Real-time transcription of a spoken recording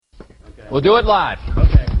We'll do it live.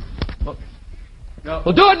 Okay. Go.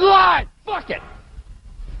 We'll do it live. Fuck it.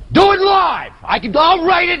 Do it live. I'll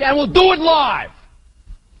write it and we'll do it live.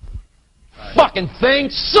 Right. Fucking thing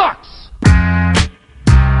sucks.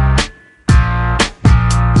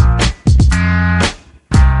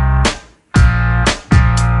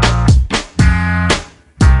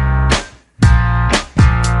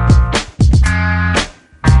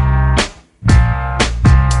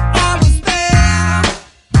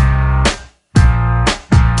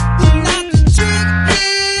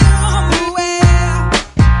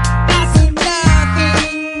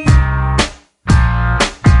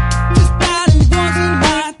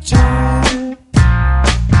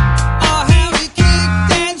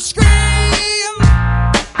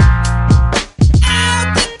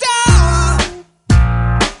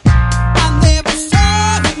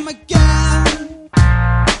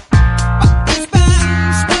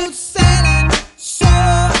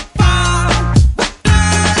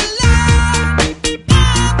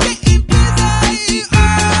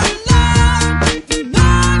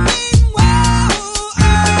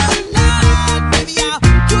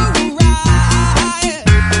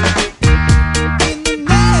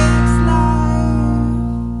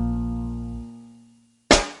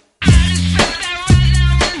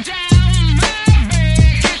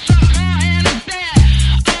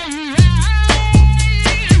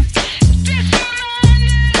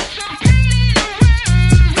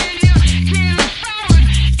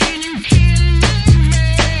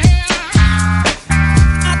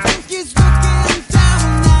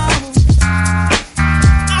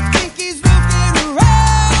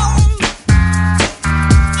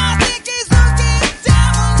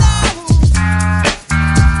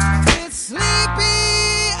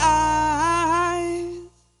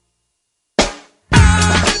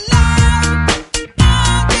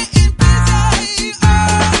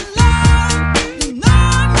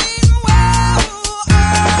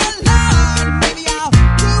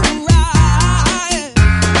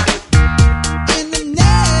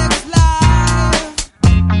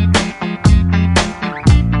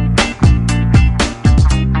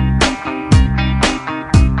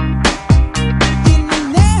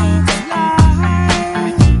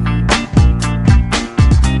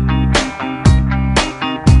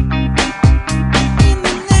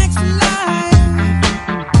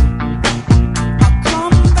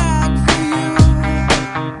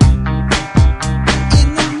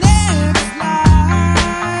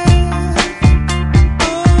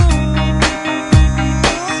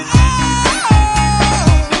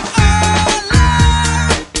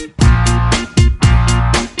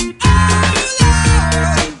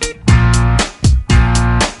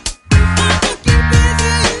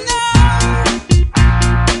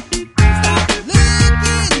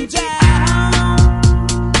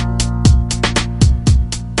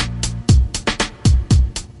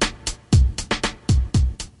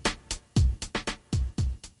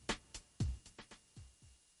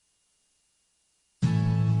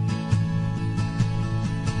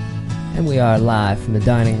 And we are live from the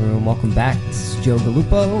dining room. Welcome back. This is Joe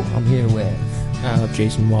Gallupo. I'm here with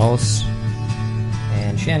Jason Wallace.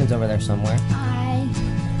 And Shannon's over there somewhere. Hi.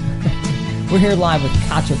 We're here live with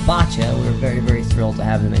Kacha Bacha. We're very, very thrilled to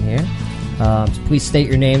have them in here. So please state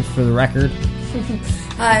your names for the record.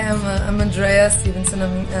 Hi, I'm Andrea Stevenson.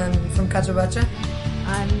 I'm from Kacha Bacha.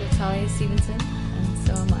 I'm Natalia Stevenson, and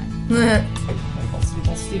so am I.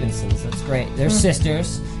 Both Stevensons. That's great. They're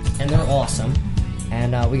sisters, and they're awesome.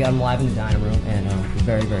 And we got them live in the dining room, and we're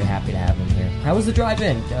very, very happy to have them here. How was the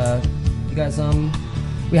drive-in? You guys,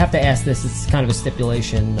 we have to ask this. It's kind of a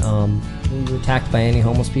stipulation. Were you attacked by any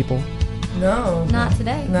homeless people? No. Not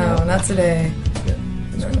today. No, not today.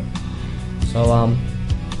 No. So,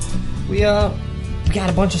 we got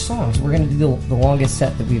a bunch of songs. We're going to do the longest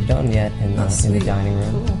set that we've done yet in the dining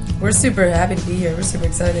room. Cool. We're super happy to be here. We're super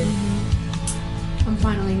excited. I'm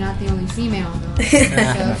finally not the only female though. So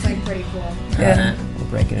it's like pretty cool. Yeah. We're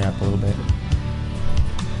breaking it up a little bit.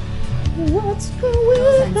 What's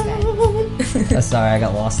going on? Sorry, I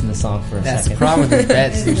got lost in the song for a That's second. the problem with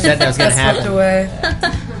it. You said that was going to happen. Away.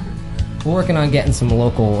 We're working on getting some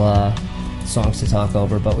local songs to talk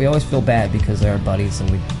over, but we always feel bad because they're our buddies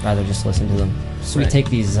and we'd rather just listen to them. So we take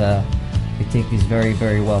these very,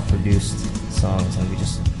 very well produced songs and we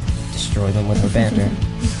just destroy them with our banter.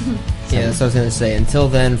 Yeah, that's what I was going to say. Until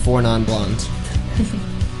then, 4 non-blondes.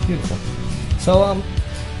 Beautiful. So,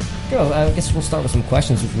 I guess we'll start with some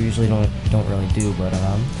questions, which we usually don't really do. But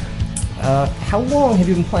how long have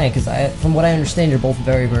you been playing? Because from what I understand, you're both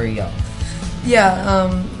very, very young.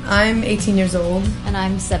 Yeah, I'm 18 years old. And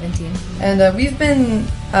I'm 17. And we've been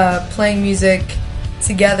playing music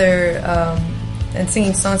together and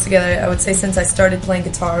singing songs together, I would say since I started playing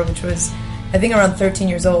guitar, which was, I think, around 13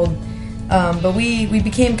 years old. But we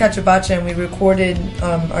became Cachabacha, and we recorded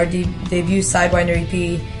our debut Sidewinder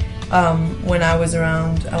EP when I was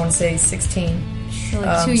around, I want to say, 16. So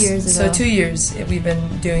like 2 years ago. So 2 years we've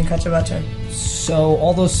been doing Cachabacha. So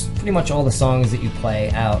pretty much all the songs that you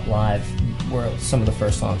play out live were some of the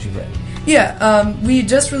first songs you've written. Yeah, we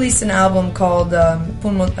just released an album called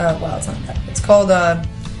Pulmon. Wow, it's not that. It's called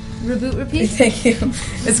Reboot Repeat? Thank you.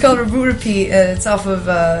 It's called Reboot Repeat. It's off of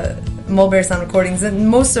Mulberry Sound Recordings, and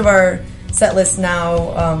most of our set list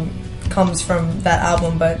now comes from that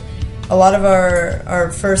album. But a lot of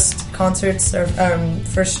our first concerts, our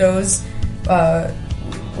first shows,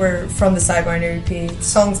 were from the Sidewinder EP.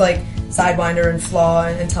 Songs like Sidewinder and Flaw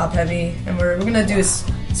and Top Heavy, and we're gonna do a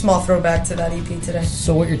small throwback to that EP today.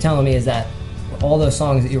 So what you're telling me is that all those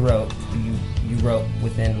songs that you wrote, you wrote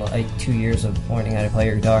within like 2 years of learning how to play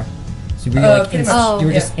your guitar. So were you pretty much. you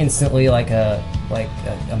were Yeah. just instantly like a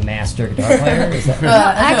master guitar player? Is that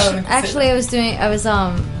Actually, I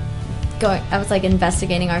was like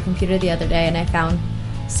investigating our computer the other day, and I found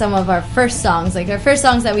some of our first songs, like our first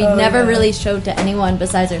songs that we never really showed to anyone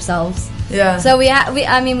besides ourselves. Yeah. So we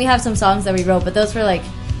have some songs that we wrote, but those were like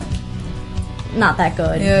not that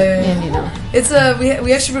good. Yeah. And, you know. It's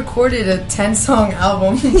we actually recorded a 10-song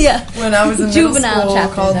album. Yeah. When I was in middle Juvenile school,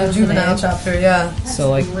 Chapter, called that the was the Juvenile name. Chapter. Yeah. so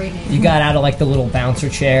like you got out of like the little bouncer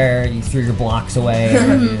chair, you threw your blocks away,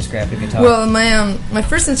 and you just grabbed a guitar. Well, my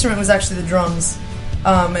first instrument was actually the drums,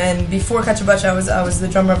 and before Cachabacha, I was the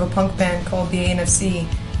drummer of a punk band called the ANFC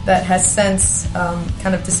that has since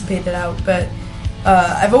kind of dissipated out. But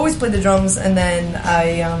I've always played the drums, and then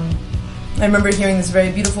I remember hearing this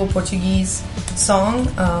very beautiful Portuguese song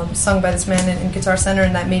sung by this man in Guitar Center,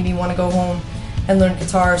 and that made me want to go home and learn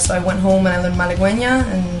guitar. So I went home and I learned Malagueña,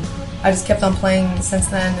 and I just kept on playing since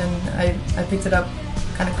then, and I picked it up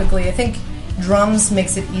kind of quickly. I think drums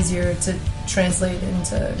makes it easier to translate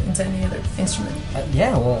into any other instrument.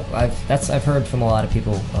 Yeah, well, I've heard from a lot of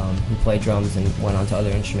people who play drums and went on to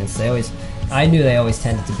other instruments. I knew they always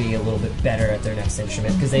tended to be a little bit better at their next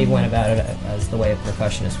instrument because they went about it as the way a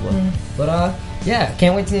percussionist would. But yeah,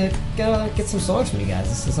 can't wait to get some songs from you guys.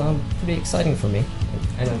 This is pretty exciting for me.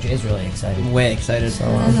 I know Jay's really excited. Way excited. So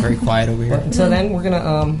I'm very quiet over here. But until then, we're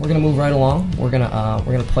gonna move right along. We're gonna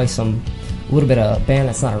play a little bit of a band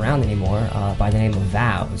that's not around anymore by the name of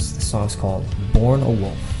Vows. The song's called "Born a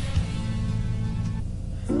Wolf."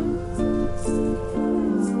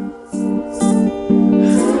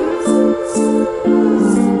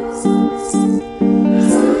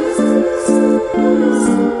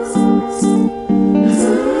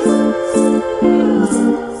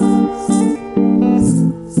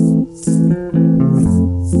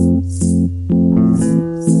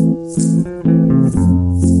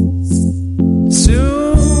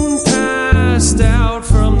 Soon passed out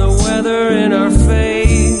from the weather in our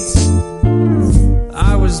face.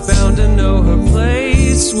 I was bound to know her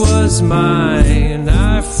place was mine.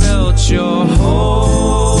 I felt your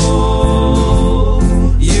hold.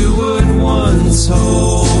 You would once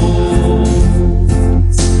hold.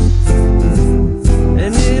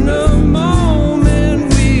 And in a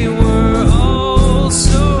moment we were all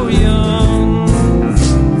so young.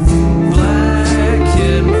 Black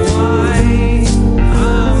and white,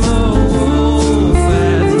 I'm a wolf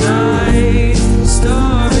at night,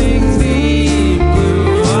 starving deep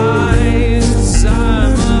blue eyes.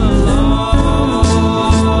 I'm a lost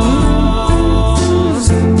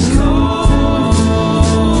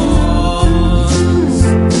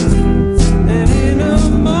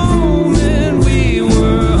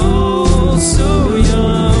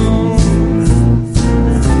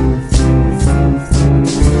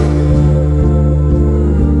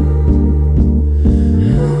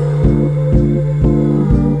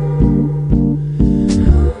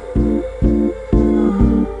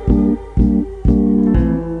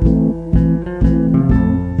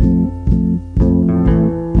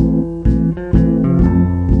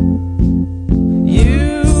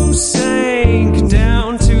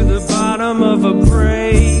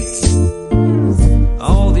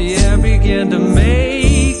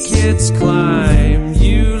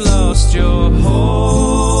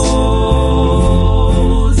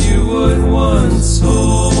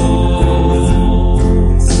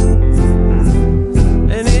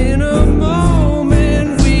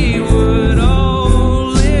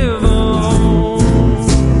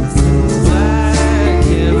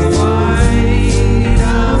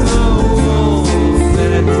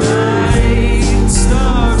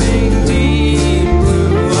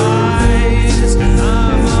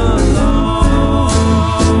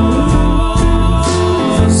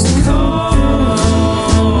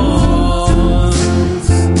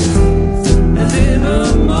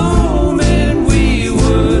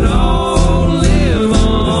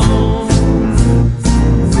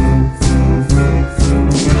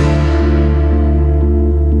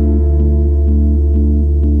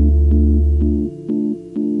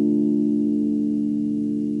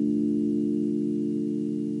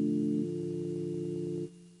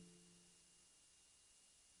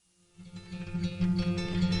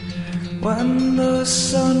When the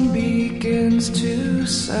sun begins to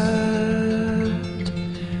set,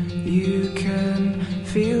 you can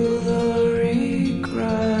feel the regret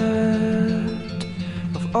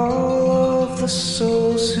of all of the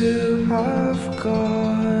souls who have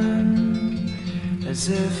gone, as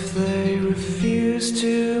if they refuse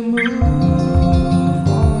to move on.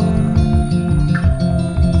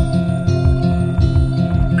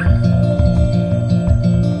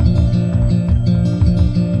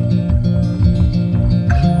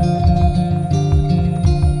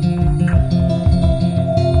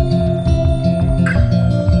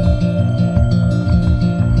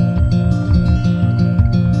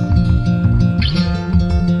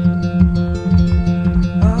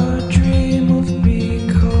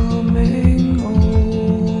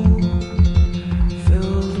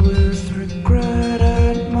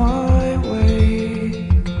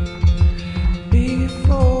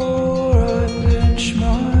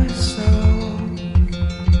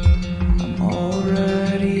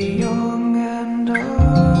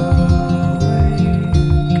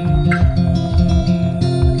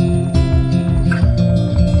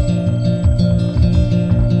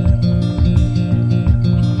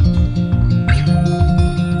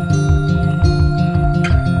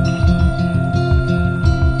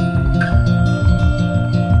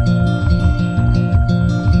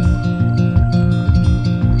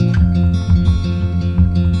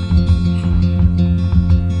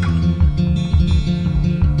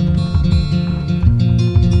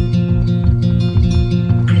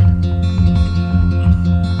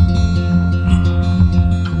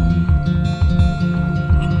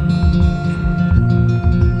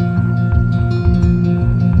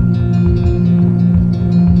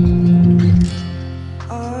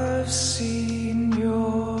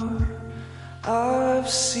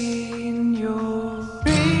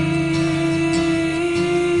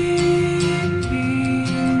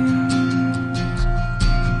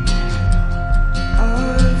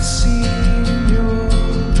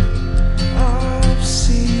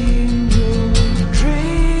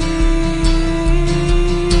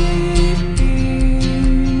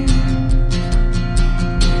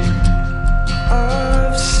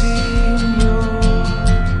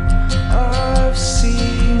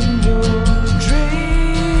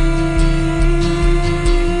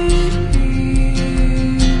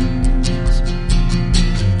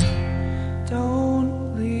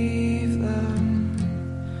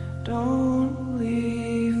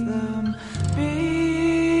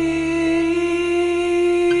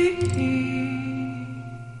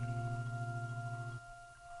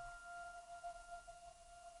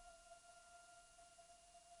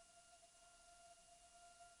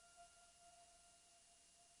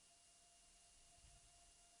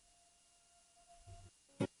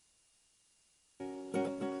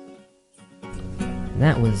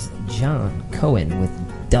 That was John Cohen with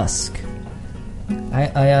Dusk.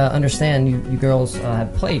 I understand you girls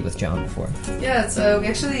have played with John before. Yeah, so we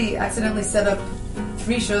actually accidentally set up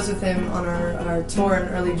 3 shows with him on our tour in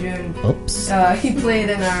early June. Oops. He played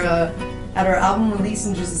in our at our album release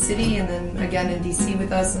in Jersey City, and then again in DC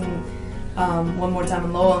with us, and one more time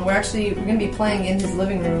in Lowell. And we're going to be playing in his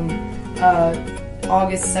living room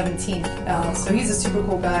August 17th. So he's a super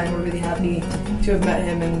cool guy, and we're really happy to have met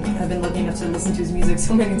him and have been lucky enough to listen to his music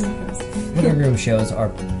so many times. Living room shows are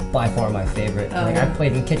by far my favorite. I've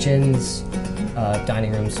played in kitchens,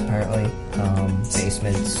 dining rooms apparently,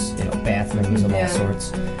 basements, bathrooms of all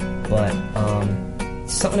sorts. But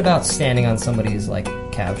something about standing on somebody's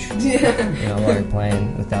couch, while you're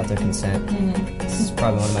playing without their consent. Mm-hmm. This is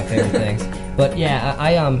probably one of my favorite things. But yeah,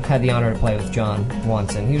 I had the honor to play with John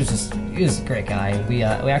once, and he was a great guy. And we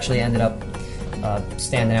actually ended up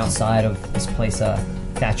standing outside of this place,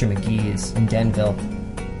 Thatcher McGee's in Denville,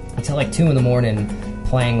 until 2 a.m.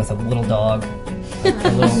 playing with a little dog.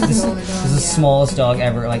 This is the smallest dog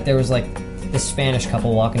ever. There was this Spanish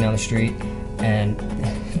couple walking down the street, and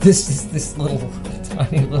this little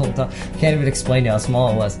tiny little dog. Can't even explain how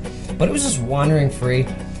small it was, but it was just wandering free,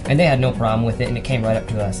 and they had no problem with it, and it came right up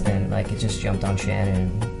to us, and it just jumped on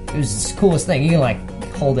Shannon. It was the coolest thing. You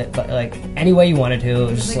can hold it, but any way you wanted to.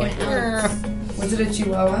 It was just Was it a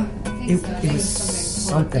Chihuahua? It was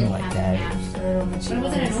something like that. But it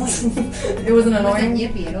wasn't annoying. It wasn't annoying?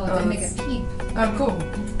 It wasn't yippy at all. It didn't make a peep. Oh, cool.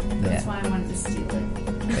 That's why I wanted to steal it.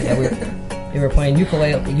 Yeah, we were playing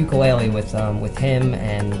ukulele with him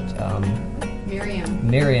and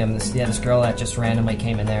Miriam, this girl that just randomly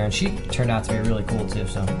came in there, and she turned out to be really cool too.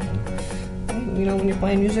 So, when you're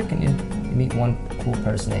playing music and you meet one cool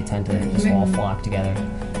person, they tend to just all flock together.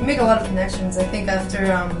 We make a lot of connections. I think after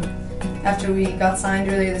after we got signed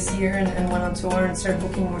earlier this year and went on tour and started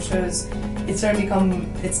booking more shows, it's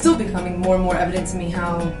still becoming more and more evident to me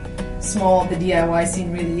how small the DIY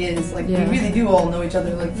scene really is. Like, we really do all know each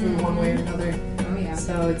other, like, through one way or another. Oh, yeah.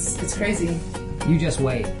 So it's crazy. You just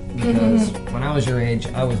wait, because when I was your age,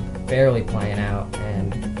 I was barely playing out,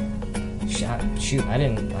 and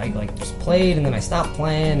I just played, and then I stopped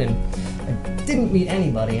playing, and I didn't meet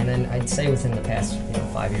anybody, and then I'd say within the past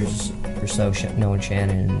 5 years or so, knowing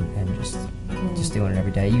Shannon and just doing it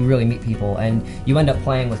every day, you really meet people, and you end up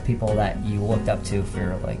playing with people that you looked up to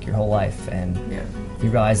for like your whole life, and you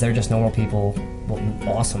realize they're just normal people,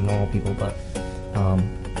 awesome normal people, but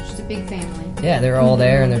Just a big family. yeah, they're all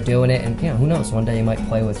there and they're doing it, and who knows, one day you might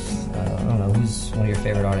play with I don't know, who's one of your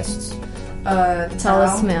favorite artists?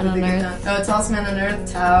 Tallest Man on Earth. Tallest Man on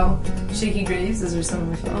Earth, Tao, Shaky Graves. Those are some of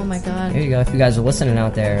my favorites. Oh my god. Here you go. If you guys are listening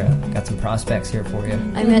out there, got some prospects here for you.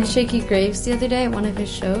 I met Shaky Graves the other day at one of his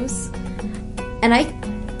shows, and I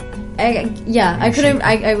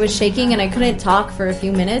was shaking and I couldn't talk for a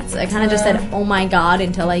few minutes. I kind of just said, "Oh my god,"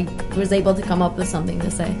 until I was able to come up with something to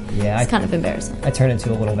say. Yeah, it's kind of embarrassing. I turned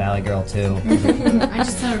into a little Valley girl too. I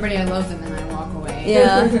just tell everybody I love them and I walk away.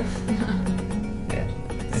 Yeah.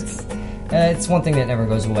 It's one thing that never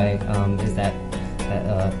goes away, is that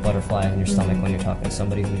butterfly in your stomach when you're talking to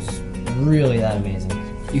somebody who's really that amazing.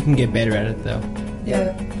 You can get better at it, though.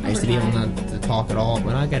 Yeah. I used to be able not to talk at all,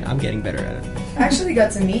 but I'm getting better at it. I actually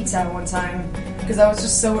got to meet Tao one time because I was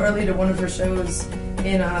just so early to one of her shows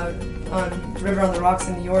on River on the Rocks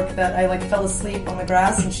in New York that I fell asleep on the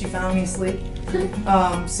grass and she found me asleep.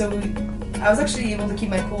 So I was actually able to keep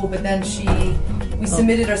my cool, but then we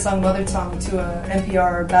submitted our song Mother Tongue to a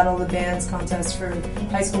NPR Battle of the Bands contest for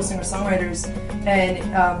high school singer-songwriters,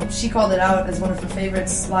 and she called it out as one of her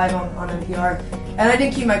favorites live on NPR. And I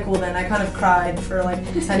didn't keep my cool then. I kind of cried for 10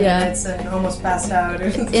 minutes and almost passed out.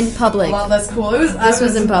 It was in public. A lot less cool. This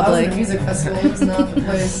was in public. I was at a music festival. It was not the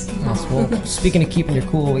place. Yes, well, speaking of keeping your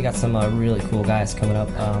cool, we got some really cool guys coming up.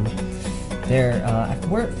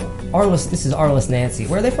 This is Arliss Nancy.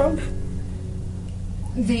 Where are they from?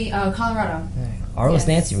 Colorado. Arliss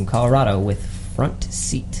Nancy from Colorado with Front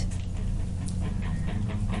Seat.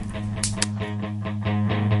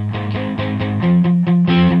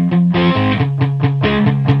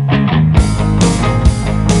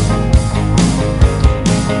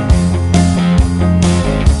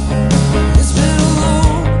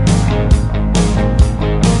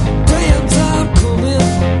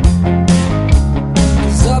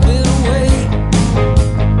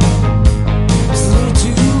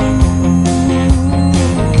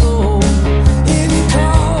 If you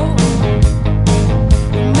call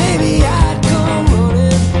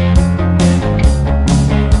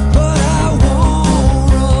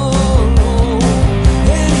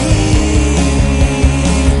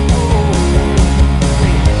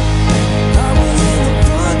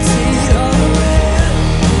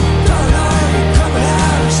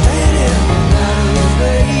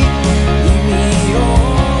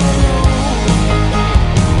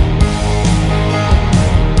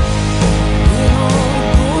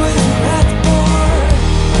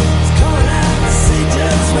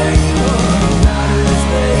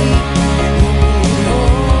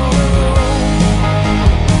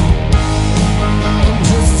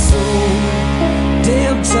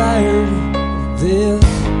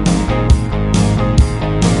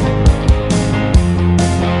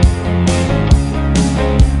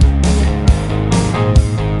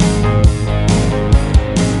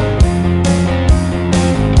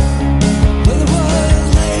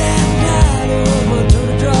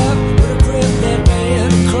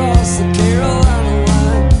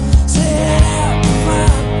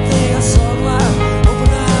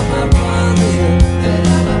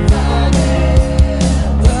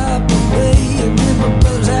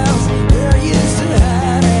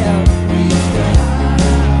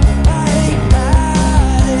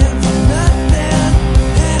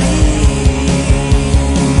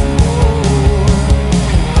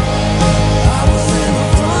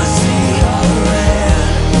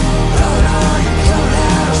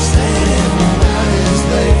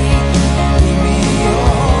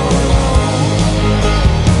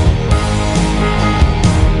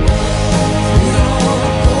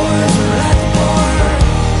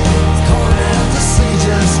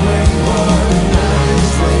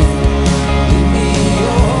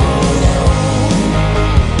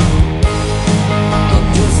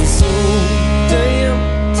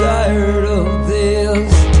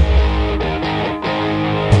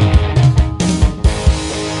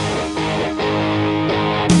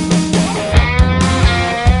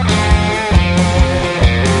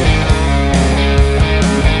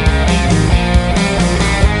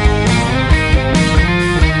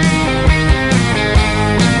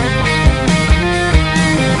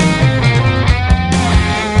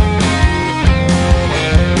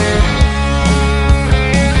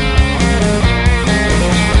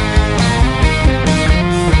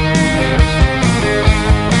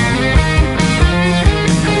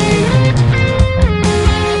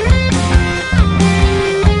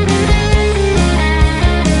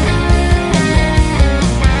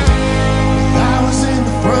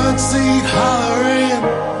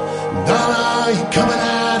coming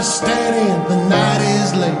out of standing, the night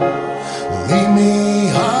is late. Leave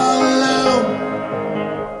me all alone.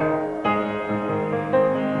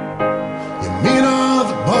 You meet all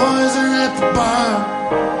the boys are at the bar,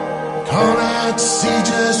 calling out to see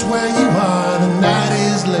just where you are. The night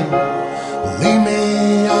is late. Leave me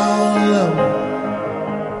all alone.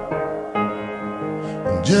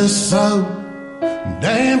 I'm just so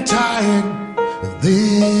damn tired of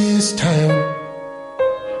this town.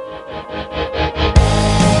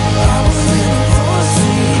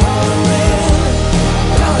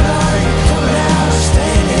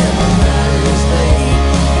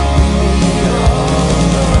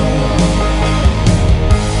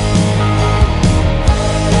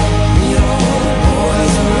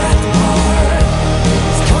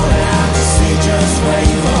 Where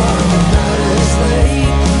you are, the night is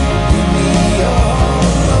late. Leave me all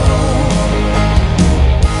alone.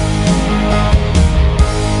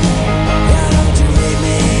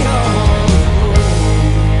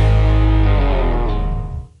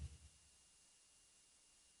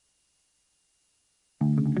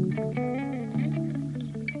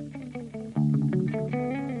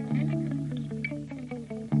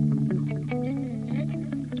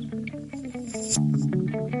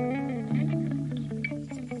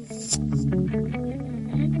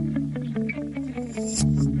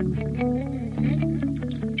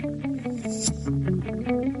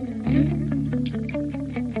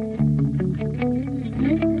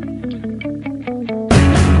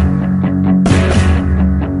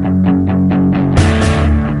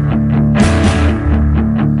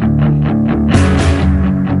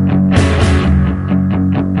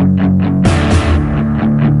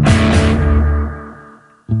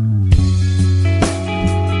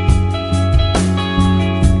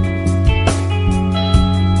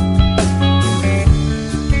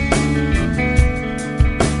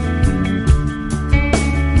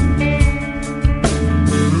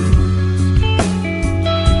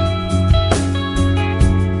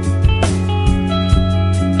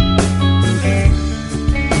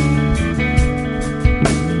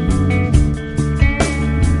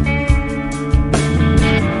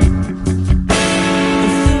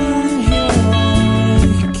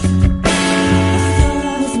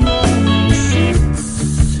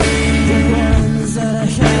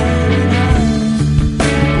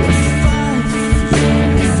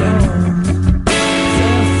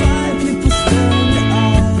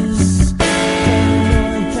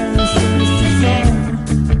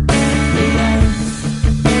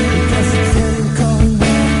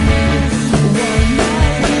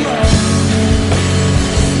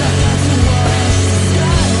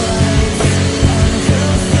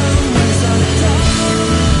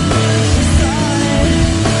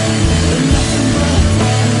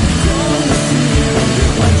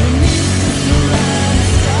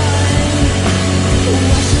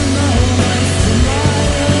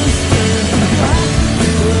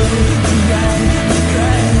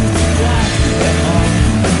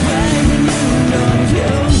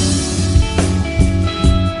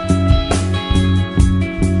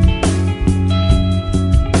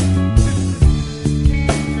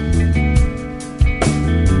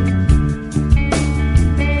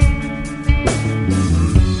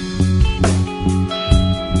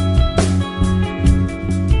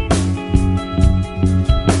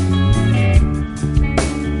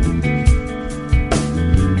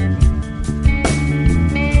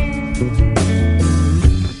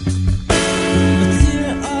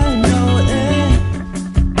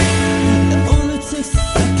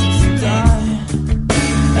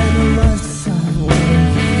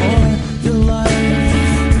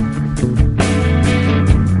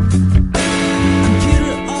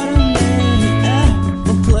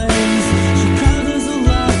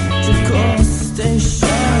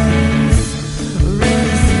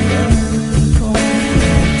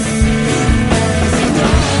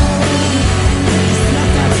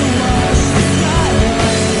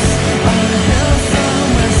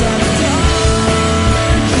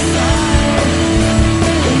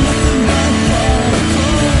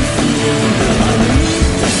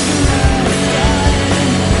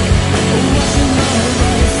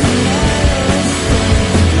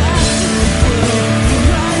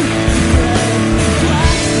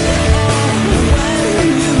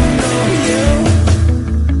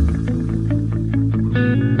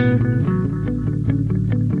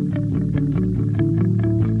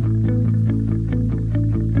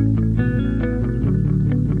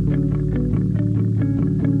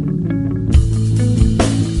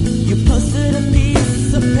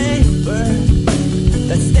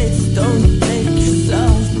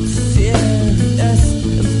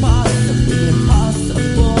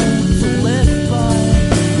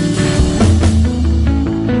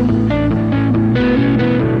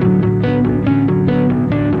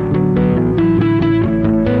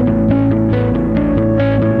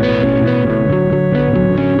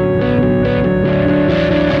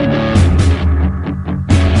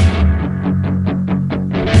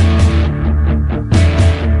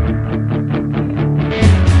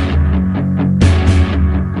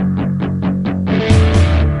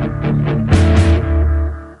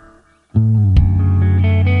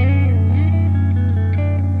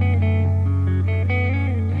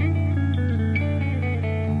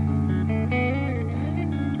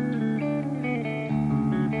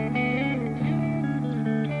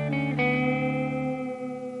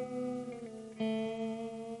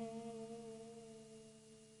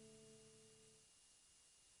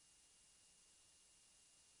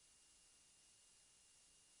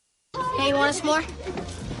 you want a s'more?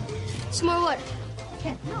 S'more what?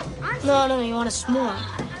 No, you want a s'more.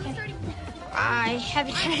 I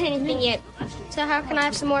haven't had anything yet, so how can I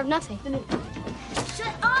have some more of nothing?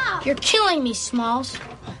 Shut up! You're killing me, Smalls.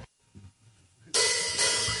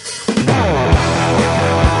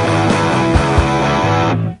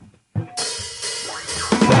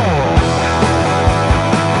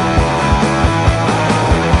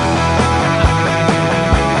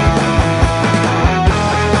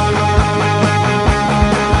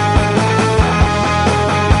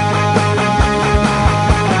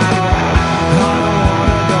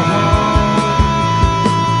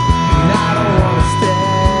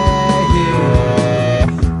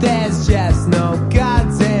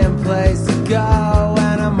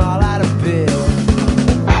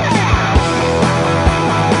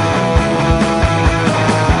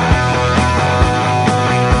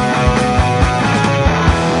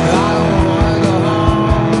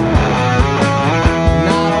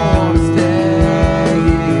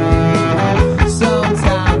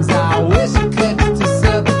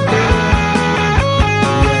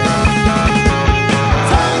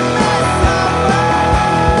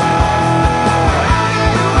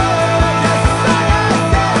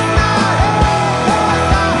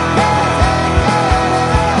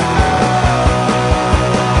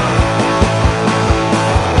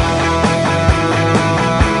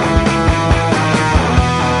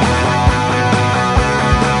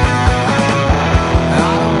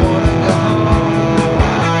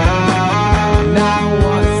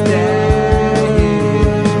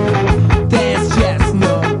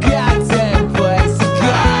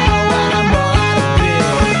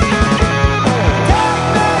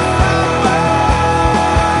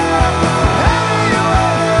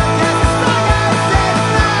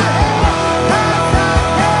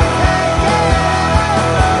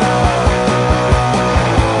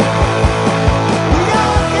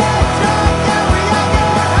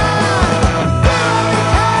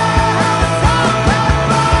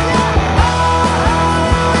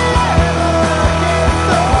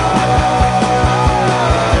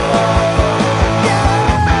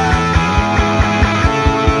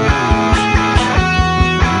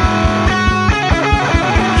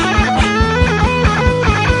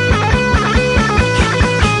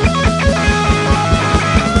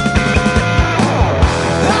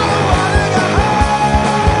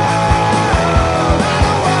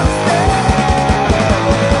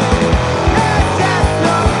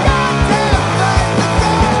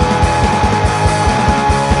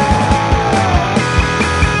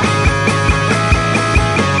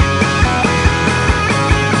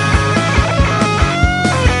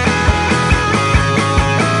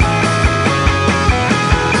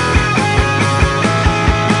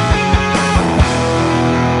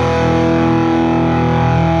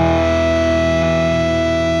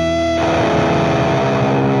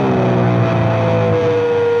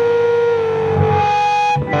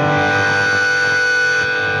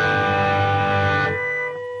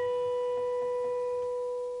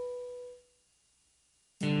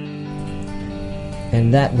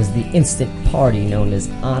 And that was the instant party known as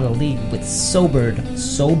On a League with Sobered,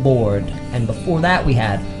 So Bored. And before that we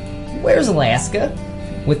had Where's Alaska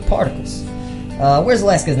with Particles. Where's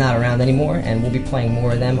Alaska is not around anymore, and we'll be playing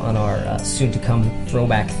more of them on our soon-to-come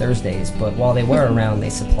Throwback Thursdays. But while they were around, they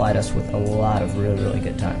supplied us with a lot of really, really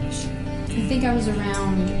good times. I think I was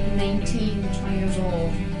around 19, 20 years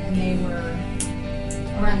old, and they were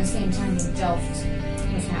around the same time that Delft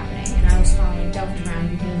was happening. And I was following Delft around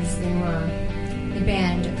because they were the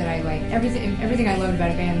band that I liked. Everything I loved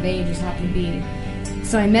about a band, they just happened to be.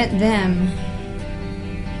 So I met them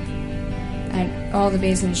at all the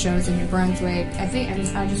basement shows in New Brunswick. I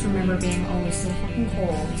just remember being always so fucking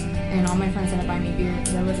cold, and all my friends had to buy me beer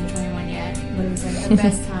because I wasn't 21 yet. But it was like the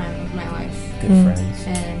best time of my life. Good friends.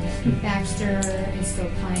 And Baxter is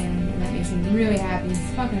still playing, and that makes me really happy. He's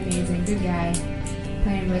fucking amazing, good guy.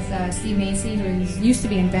 Playing with Steve Macy, who used to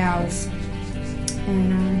be in Vows.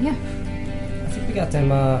 And yeah. I think we got them.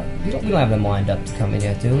 We don't have them lined up to come in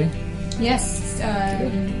yet, do we? Yes, they're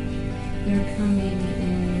coming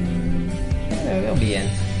in. They'll be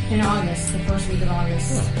in August, the first week of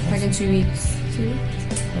August, like in 2 weeks. 2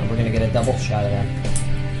 weeks? We're gonna get a double shot of them.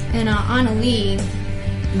 And On a League,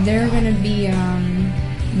 they're gonna be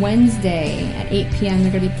Wednesday at 8 p.m.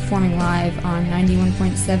 They're gonna be performing live on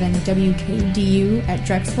 91.7 WKDU at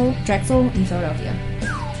Drexel in Philadelphia.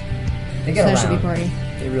 They get so around. That should be a party.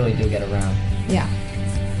 They really do get around. Yeah.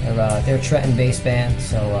 They're a Trenton bass band,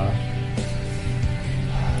 so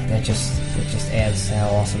that just adds to how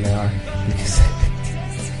awesome they are. Because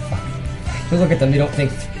you look at them, you don't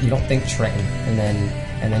think Trenton, and then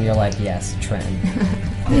and then you're like, yes, trend.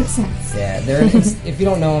 Makes sense. Yeah, if you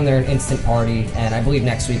don't know them, they're an instant party, and I believe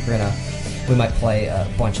next week we might play a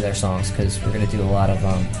bunch of their songs because we're gonna do a lot of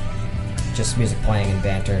just music playing and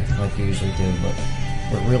banter like we usually do, but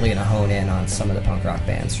we're really gonna hone in on some of the punk rock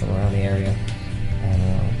bands from around the area. And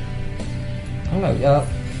I don't know.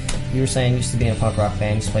 You were saying you used to be in a punk rock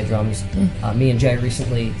band, used to play drums. Me and Jay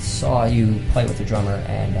recently saw you play with the drummer,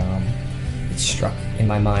 and it struck in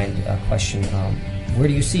my mind a question. Where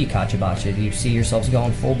do you see Kachabacha? Do you see yourselves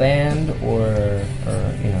going full band, or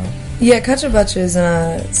you know? Yeah, Kachabacha is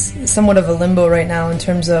in somewhat of a limbo right now in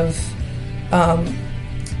terms of,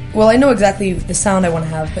 well, I know exactly the sound I want to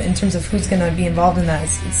have, but in terms of who's going to be involved in that,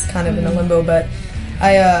 it's kind of in a limbo. But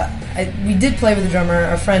we did play with the drummer,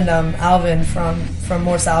 our friend Alvin from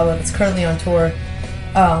Morse Alva, that's currently on tour,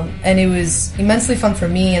 and it was immensely fun for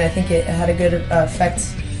me, and I think it had a good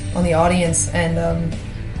effect on the audience. And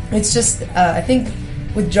it's just, I think,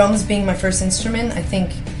 with drums being my first instrument, I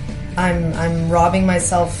think I'm robbing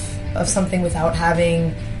myself of something without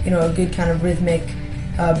having, you know, a good kind of rhythmic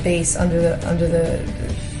bass under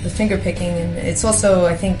the finger picking. And it's also,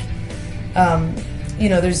 I think, you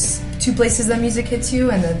know, there's two places that music hits you,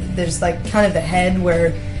 and then there's like kind of the head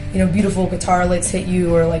where, you know, beautiful guitar licks hit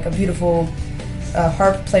you, or like a beautiful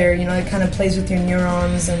harp player, you know, it kind of plays with your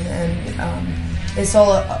neurons, and it's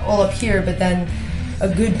all up here. But then a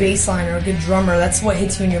good bass line or a good drummer, that's what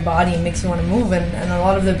hits you in your body and makes you want to move. And a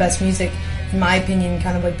lot of the best music, in my opinion,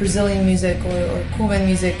 kind of like Brazilian music or Cuban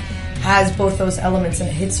music, has both those elements, and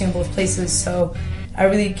it hits you in both places. So I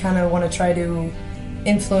really kind of want to try to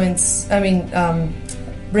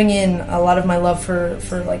bring in a lot of my love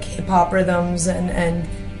for like hip hop rhythms and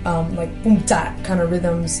like boom ta kind of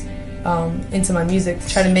rhythms into my music, to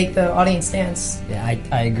try to make the audience dance. Yeah,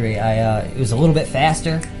 I agree. It was a little bit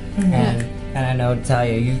faster, and I know,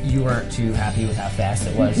 Talia, you weren't too happy with how fast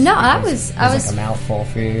it was. No, I was like a mouthful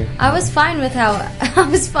for you. I was fine with how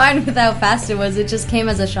fast it was. It just came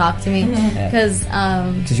as a shock to me because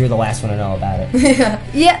you were the last one to know about it.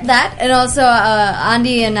 Yeah, that, and also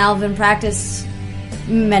Andy and Alvin practiced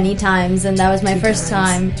many times, and that was my first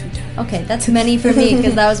time. Okay, that's many for me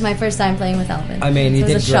because that was my first time playing with Alvin. I mean, you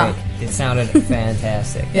did great. Shock. It sounded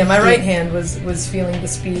fantastic. Yeah, my right hand was feeling the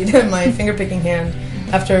speed, and my finger picking hand,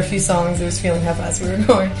 after a few songs, it was feeling how fast we were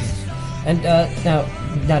going. And now,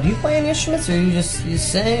 do you play any instruments, or you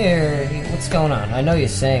sing, or what's going on? I know you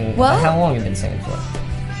sing. Well, how long have you been singing for?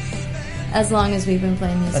 As long as we've been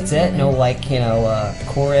playing music. That's it? No, like,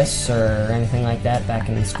 chorus or anything like that back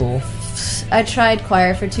in school? I tried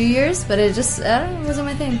choir for 2 years, but it just, I don't know, it wasn't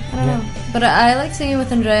my thing. I don't know. But I like singing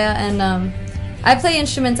with Andrea, and I play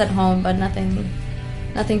instruments at home, but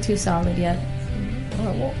nothing too solid yet.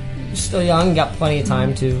 Oh, well, you're still young, you got plenty of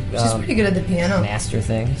time to she's pretty good at the piano. Master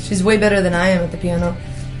things. She's way better than I am at the piano.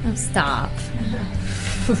 Oh, stop.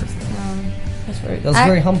 That was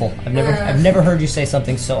very humble. I've never heard you say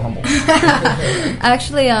something so humble.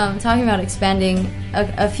 Actually, talking about expanding,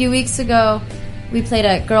 a few weeks ago, we played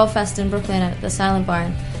at Girl Fest in Brooklyn at the Silent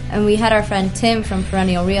Barn, and we had our friend Tim from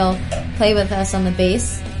Perennial Real play with us on the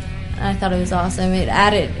bass. And I thought it was awesome. It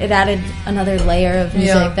added another layer of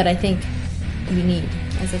music that I think we need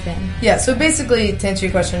as a band. Yeah. So basically, to answer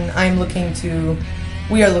your question,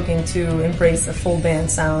 we are looking to embrace a full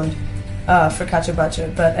band sound for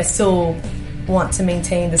Kachabacha, but I still want to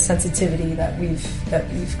maintain the sensitivity that we've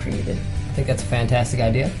created. I think that's a fantastic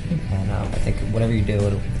idea, and I think whatever you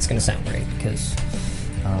do, it's going to sound great because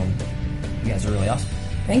you guys are really awesome.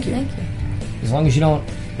 Thank you. As long as you don't,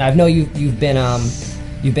 now I know you've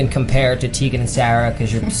been compared to Tegan and Sarah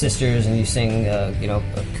because you're sisters and you sing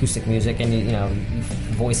acoustic music and your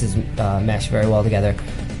voices mesh very well together,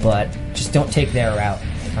 but just don't take their route.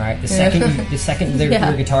 All right, the second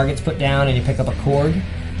your guitar gets put down and you pick up a chord,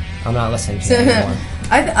 I'm not listening to it anymore.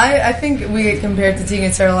 I think we get compared to Tegan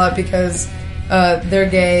and Sarah a lot because they're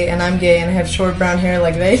gay and I'm gay and I have short brown hair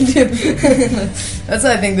like they do. That's,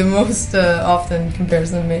 I think, the most often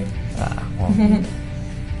comparison made.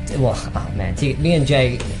 Well, oh man, me and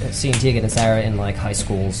Jay seen Tegan and Sarah in like high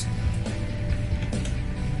schools.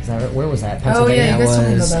 Is that right? Where was that? Pennsylvania. Oh yeah,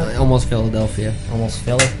 that was almost Philadelphia. Almost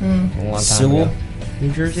Philly. A long time Sewell, ago.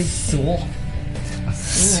 New Jersey. Sewell.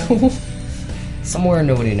 Somewhere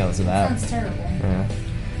nobody knows about. Sounds terrible. Yeah.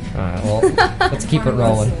 All right. Well, let's keep it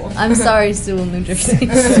rolling. I'm sorry, Sewell, New Jersey.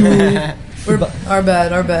 Our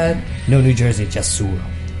bad. No New Jersey, just Sewell.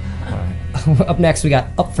 All right. Up next, we got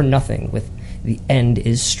Up for Nothing with The End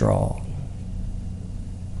Is Strong.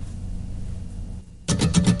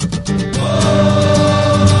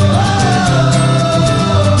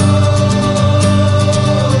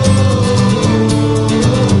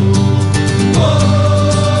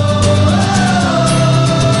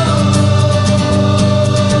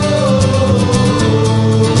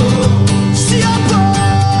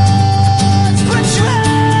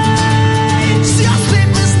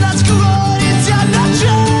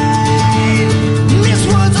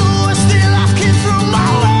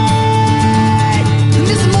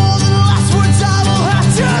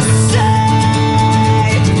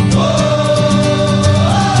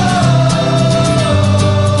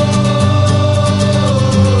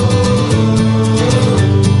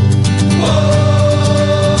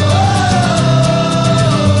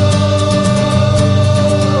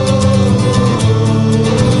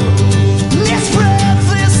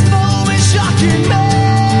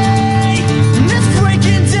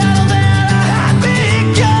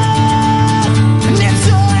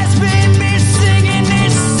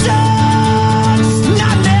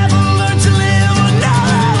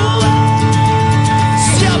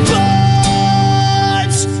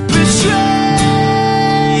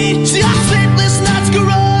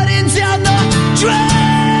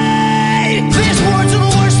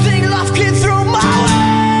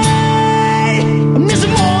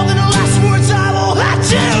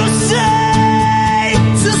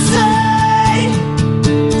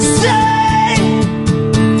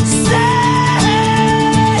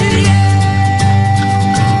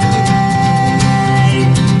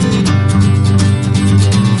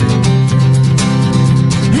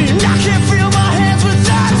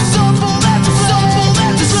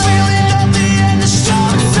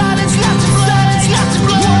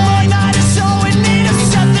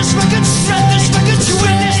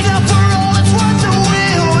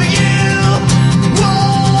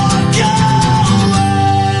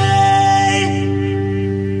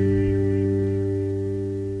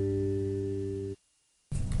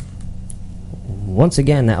 once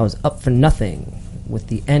again, that was Up for Nothing with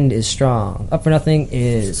The End Is Strong. Up for Nothing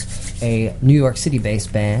is a New York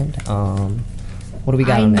City-based band. What do we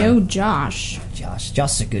got I on there? know Josh. Josh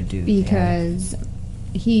is a good dude. Because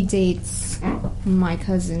he dates my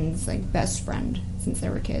cousin's best friend since they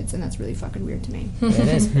were kids, and that's really fucking weird to me. Yeah, it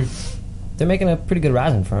is. They're making a pretty good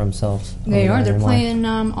rising for themselves. They over are. there They're in life. playing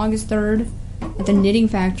August 3rd at the Knitting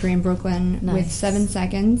Factory in Brooklyn with Nice. 7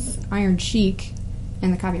 Seconds, Iron Chic,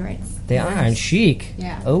 and the Copyrights. They are Iron Chic.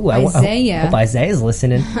 Yeah. Oh, I Isaiah. hope Isaiah's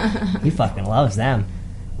listening. He fucking loves them.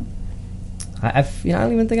 I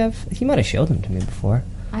don't even think he might have showed them to me before.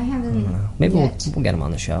 I haven't. Maybe yet. we'll get him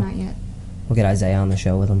on the show. Not yet. We'll get Isaiah on the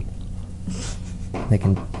show with him. They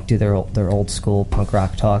can do their old school punk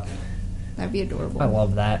rock talk. That'd be adorable. I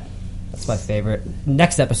love that. That's my favorite.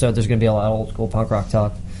 Next episode, there's going to be a lot of old school punk rock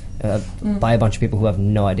talk by a bunch of people who have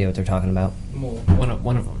no idea what they're talking about. Well, one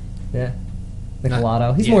of them. Yeah.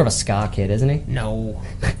 Nicolato. He's more of a ska kid, isn't he? No.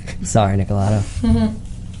 Sorry, Nicolato. All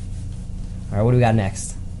right, what do we got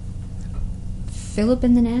next? Philip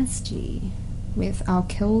and the Nasty with I'll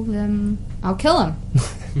Kill Them. I'll Kill Them.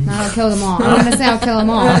 Not I'll Kill Them All. I'm going to say I'll Kill Them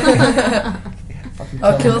All.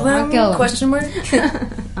 I'll kill them? I'll kill them. Question mark?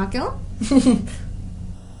 I'll kill them?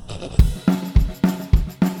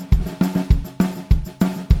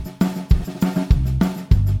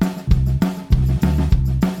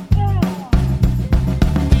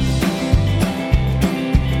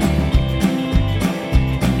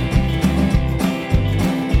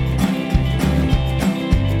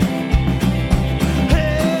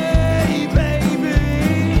 Hey, baby,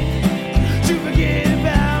 you forget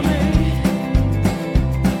about me.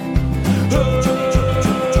 Oh,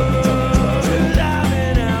 'cause I've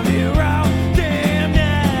been out here all damn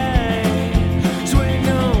night, swing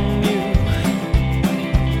on you.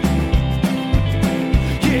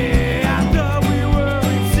 Yeah, I thought we were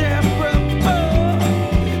inseparable.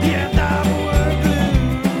 Yeah, I thought we were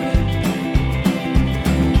glued.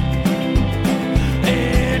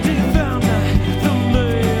 And you found out the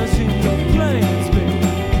mess in your plans, baby.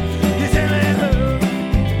 You tell me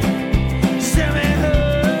who,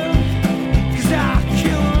 'cause I'll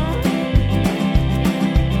kill 'em.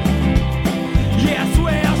 Yeah, I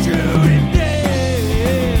swear I'll shoot him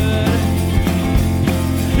dead.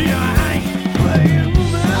 Yeah, I ain't playing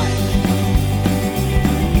woman.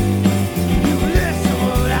 You listen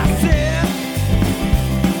what I said.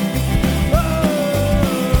 Oh,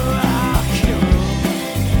 I'll kill 'em.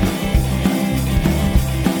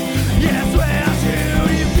 Yeah, I swear I'll shoot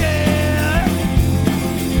him dead.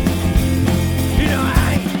 You know I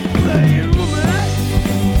ain't playing woman.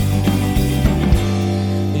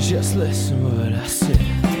 You just listen what I said.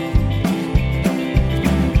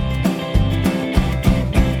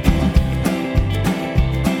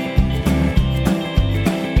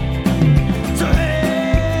 So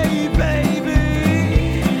hey,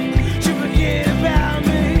 baby, you forget about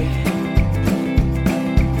me.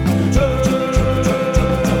 Oh,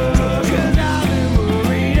 'cause I've been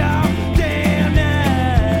worried all damn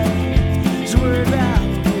night. Just worried about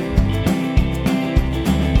you.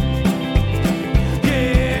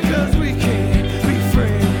 Yeah, 'cause we can't be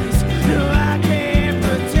friends. No, I can't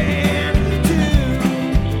pretend to.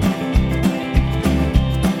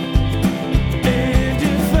 And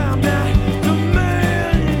you found out the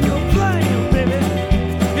man you're playing, baby.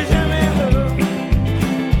 You tell me who,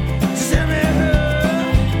 so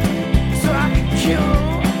I can kill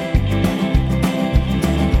him,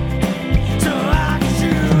 so I can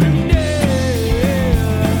shoot him dead.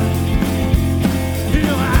 You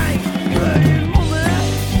know I ain't playing woman.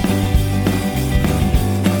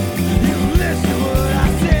 You listen what I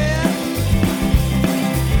said.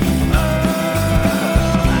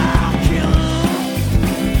 Oh, I'll kill him.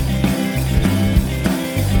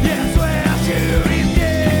 Yeah, I swear I'll shoot him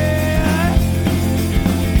dead.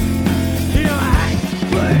 You know I ain't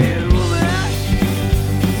playing woman.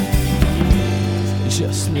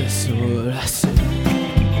 Just listen what I said.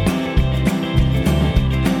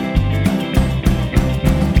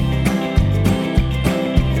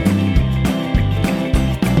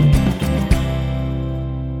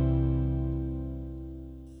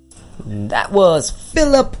 That was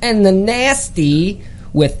Philip and the Nasty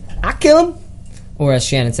with I'll Kill 'em. Or as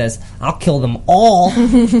Shannon says, I'll kill them all.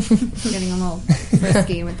 Getting a little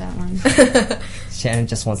frisky with that one. Shannon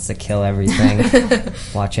just wants to kill everything.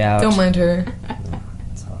 Watch out. Don't mind her.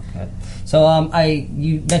 It's all good. So,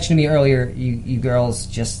 you mentioned to me earlier, you girls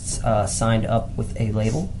just signed up with a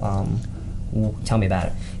label. Tell me about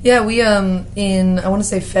it. Yeah, we in I want to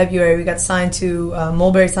say February we got signed to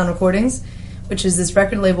Mulberry Sound Recordings, which is this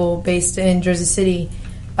record label based in Jersey City.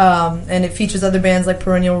 and it features other bands like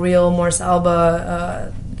Perennial Real, Morris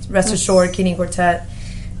Alba, Rest Assured, Kidney Quartet,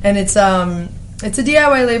 and it's a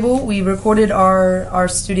DIY label. We recorded our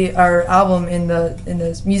album in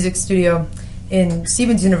the music studio in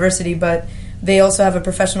Stevens University, but they also have a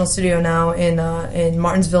professional studio now in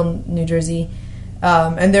Martinsville, New Jersey.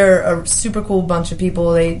 And they're a super cool bunch of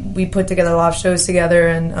people. We put together a lot of shows together,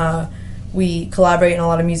 and we collaborate in a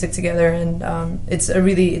lot of music together. And it's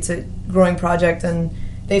a growing project. And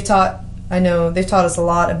they've taught us a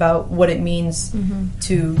lot about what it means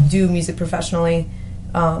to do music professionally.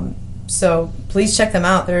 So please check them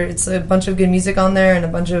out. It's a bunch of good music on there, and a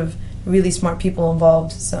bunch of really smart people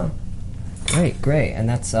involved. So. Great, and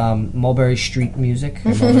that's Mulberry Street Music.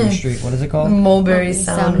 Or Mulberry Street, what is it called? Mulberry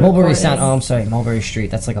Sound. Mulberry Sound. Oh, I'm sorry, Mulberry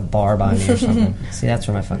Street. That's like a bar by me or something. See, that's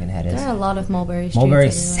where my fucking head is. There are a lot of Mulberry Streets.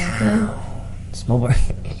 Mulberry Sound. It's Mulberry.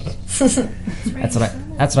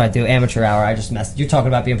 That's what I do. Amateur hour. I just messed. You're talking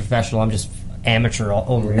about being professional. I'm just amateur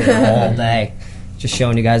over here all day. Just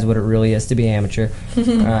showing you guys what it really is to be amateur. All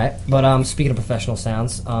right, but speaking of professional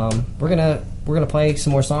sounds, we're gonna play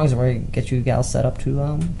some more songs, and we're gonna get you gals set up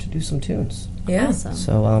to do some tunes. Yeah. Awesome.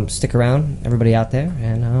 So stick around, everybody out there,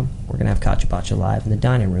 and we're gonna have Kacha Bacha live in the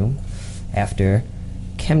dining room after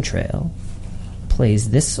Chemtrail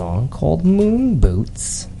plays this song called Moon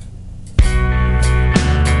Boots.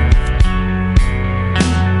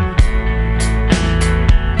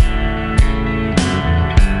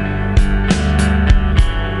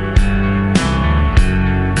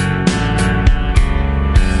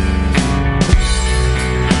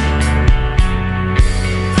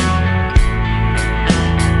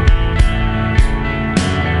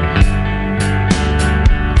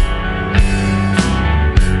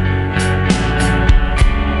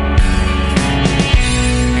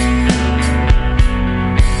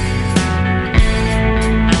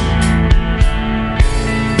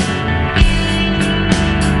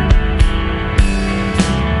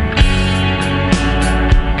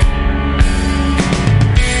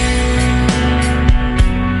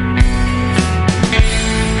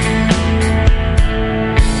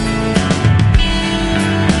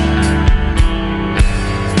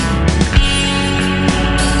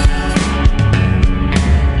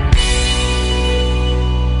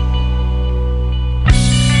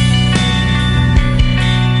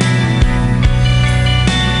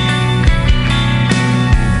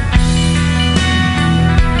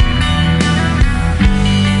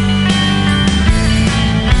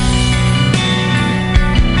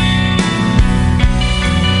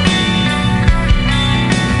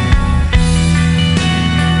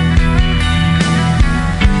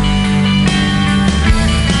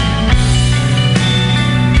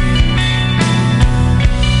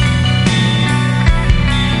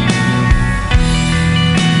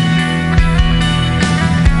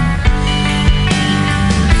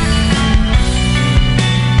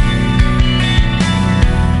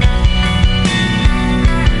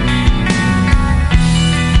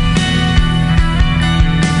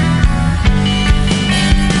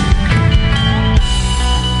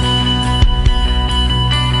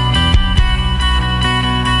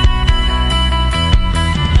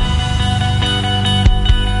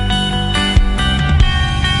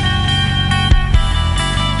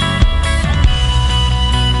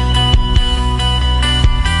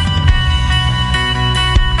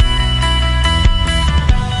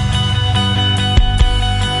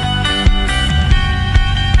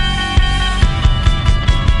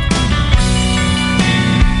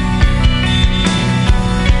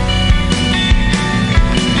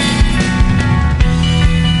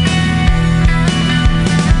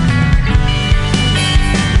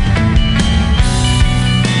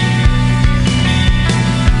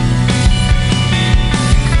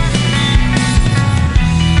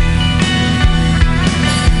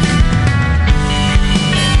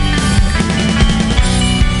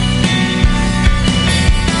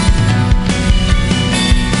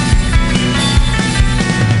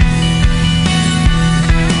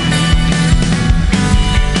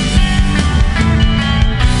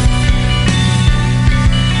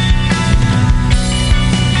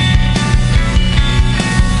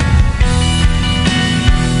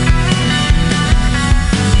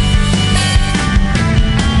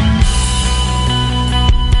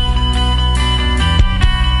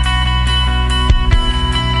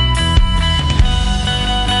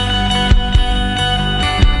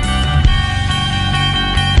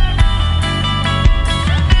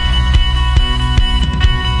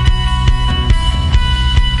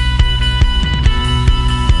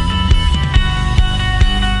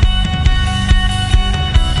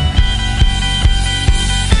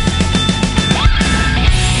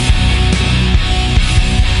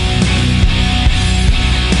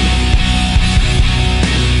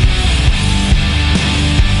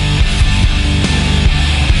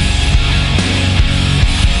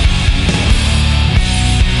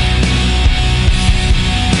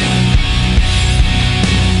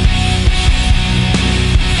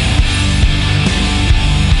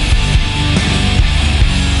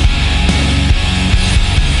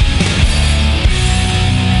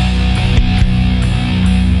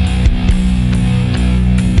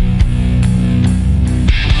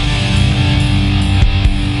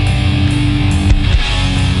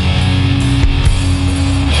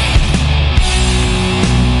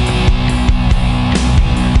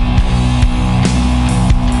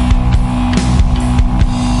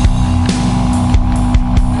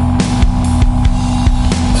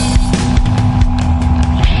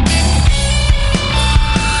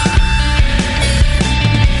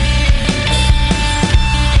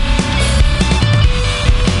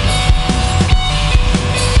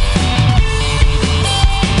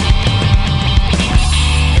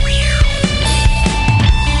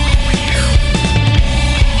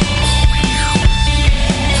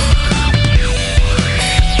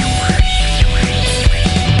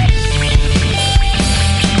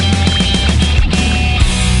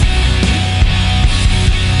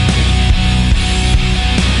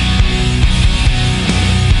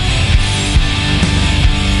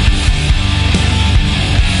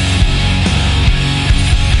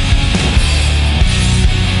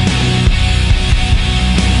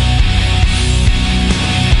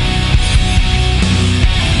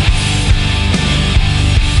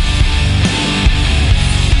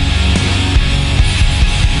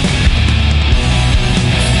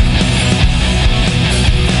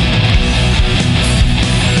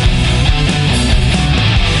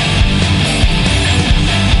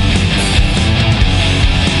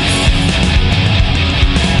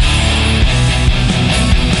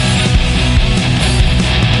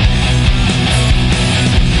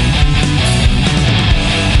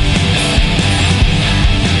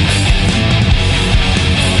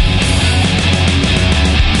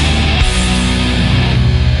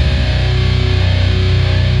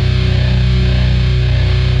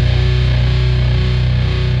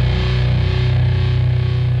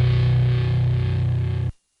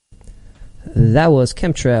 That was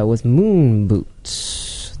Chemtrail with Moon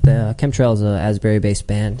Boots. The Chemtrail is a Asbury-based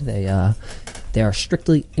band. They are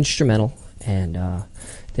strictly instrumental, and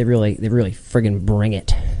they really friggin' bring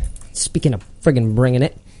it. Speaking of friggin' bringing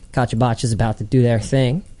it, Kachabach is about to do their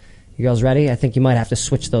thing. You girls ready? I think you might have to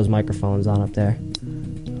switch those microphones on up there.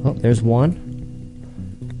 Oh, there's one.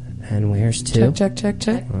 And here's two. Check.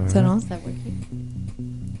 Is that on? Is that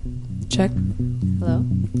working? Check. Hello?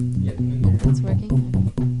 It's working?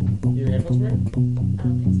 Your headphones working? I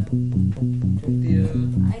don't think so.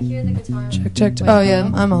 I hear the guitar. Check. Wait, Oh, yeah,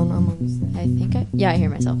 hello? I'm on. I think I hear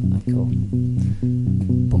myself. Cool.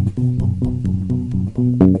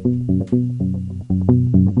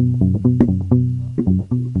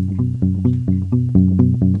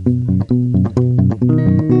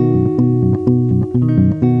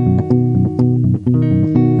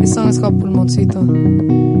 This song is called Pulmoncito.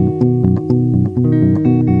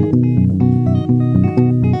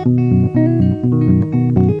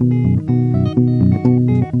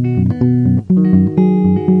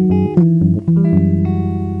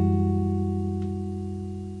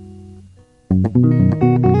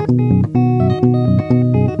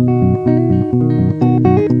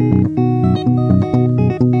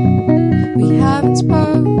 We haven't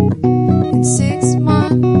spoken in 6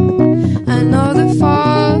 months. I know the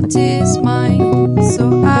fault is mine,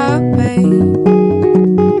 so I pay.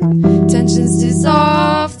 Tensions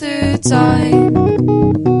dissolve through time.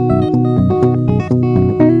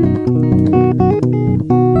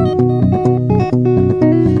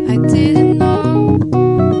 I didn't know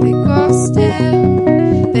they grow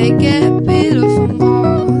stale. They get bitter from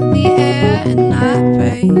all the air, and I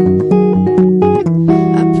pray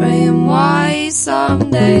I'm wise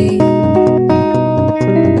someday.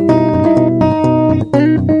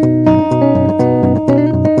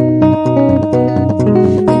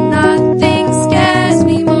 Nothing scares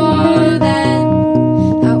me more than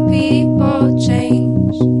how people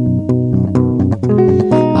change.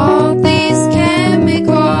 All these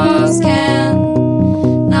chemicals can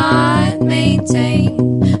not maintain.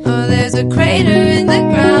 Oh, there's a crater in the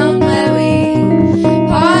ground where we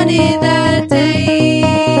parted that day.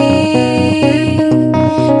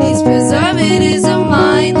 These preservatives of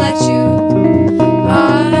mine let you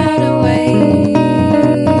rot away.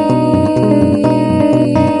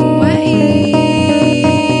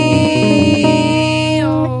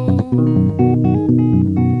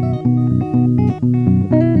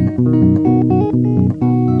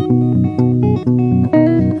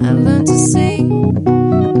 I learned to sing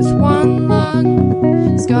with one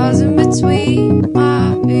lung, scars in between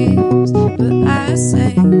my ears, but I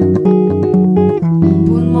say,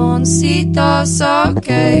 Pulmoncitos,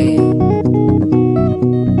 okay.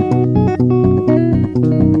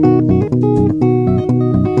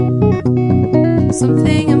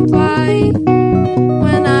 Something implied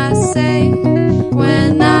when I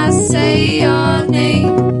say your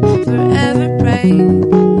name, forever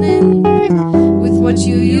pregnant with what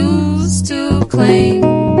you used to claim.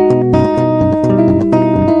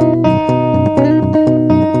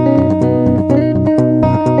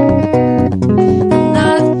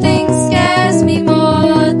 Nothing scares me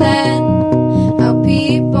more than how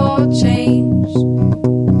people change.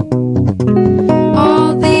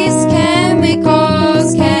 All these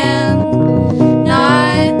chemicals can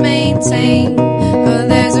not maintain. Oh,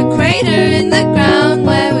 there's a crater in the ground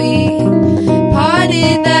where we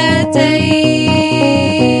parted that day.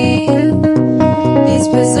 These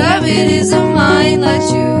preservatives of mine let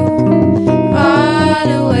you rot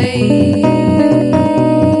away.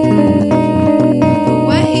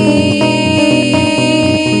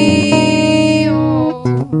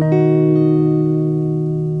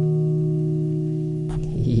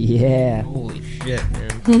 Yeah. Holy shit, man.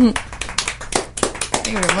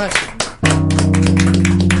 Thank you very much.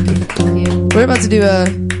 We're about to do a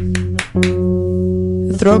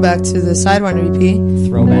throwback to the Sidewinder EP.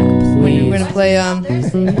 Throwback, please. We're gonna play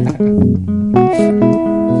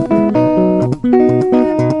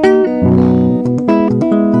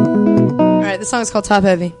Alright, this song is called Top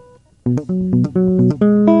Heavy.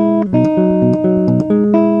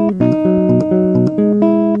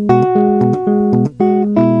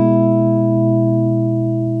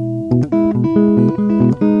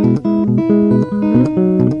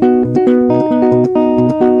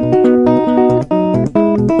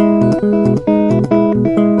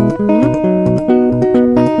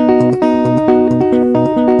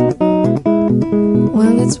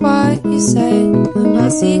 When it's what you say, and my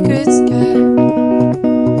secret's scared.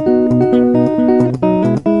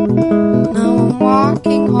 Now I'm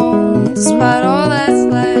walking home despite all that's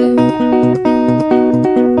left.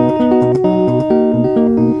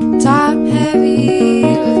 Top heavy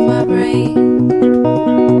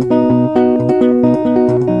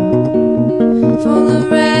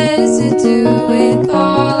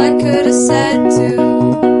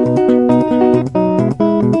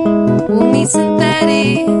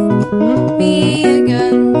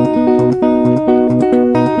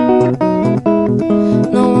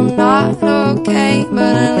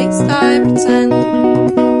I pretend.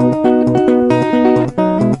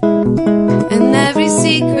 And every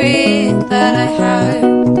secret that I have,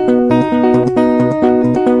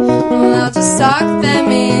 well, I'll just sock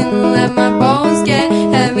them in, let my bones get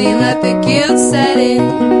heavy, let the guilt set in.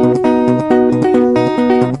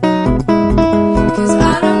 'Cause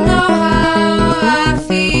I don't know how I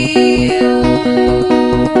feel.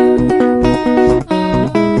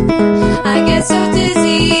 I get so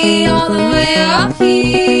dizzy all the way up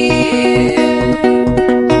here.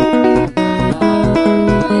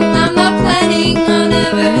 And I'm not planning on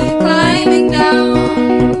ever climbing down.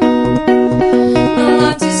 No,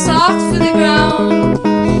 I'm too soft for the ground.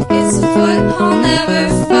 It's a foothold never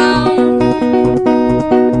found.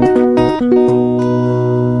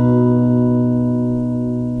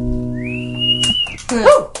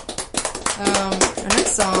 Our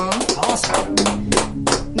next song. Awesome.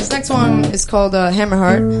 This next one is called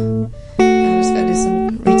Hammerheart. I just gotta do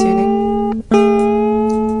some retuning.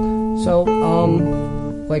 So,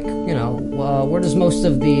 like, you know, where does most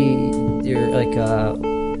of your, like,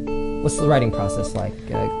 what's the writing process like?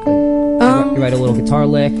 You write a little guitar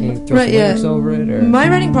lick and throw some lyrics over it? Or? My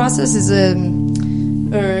writing process is,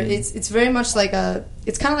 it's very much like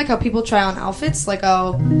it's kind of like how people try on outfits. Like,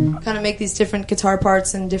 I'll kind of make these different guitar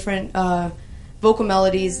parts and different, vocal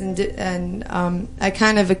melodies, and I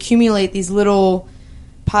kind of accumulate these little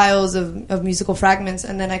piles of musical fragments,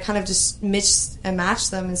 and then I kind of just mix and match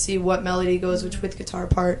them and see what melody goes with guitar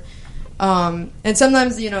part. And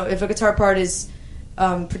sometimes, you know, if a guitar part is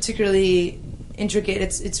particularly intricate,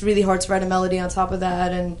 it's really hard to write a melody on top of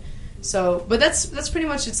that, and so. But that's pretty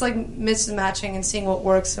much, it's like mix and matching and seeing what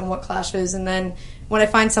works and what clashes, and then when I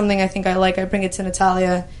find something I think I like, I bring it to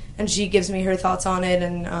Natalia, and she gives me her thoughts on it,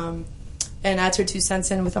 and adds her 2 cents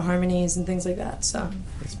in with the harmonies and things like that. So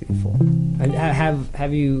that's beautiful. And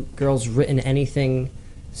have you girls written anything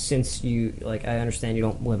since you, like, I understand you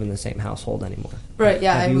don't live in the same household anymore. Right,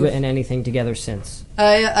 yeah. Have you written anything together since?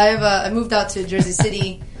 I moved out to Jersey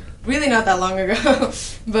City really not that long ago.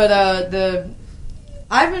 But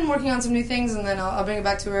I've been working on some new things, and then I'll bring it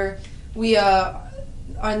back to her. We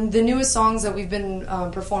on the newest songs that we've been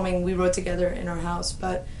performing, we wrote together in our house.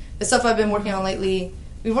 But the stuff I've been working on lately,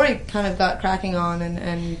 we've already kind of got cracking on,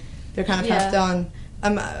 and they're kind of half done.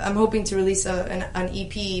 I'm hoping to release an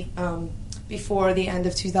EP before the end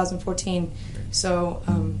of 2014. So,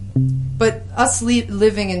 but us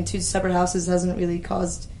living in 2 separate houses hasn't really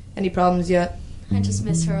caused any problems yet. I just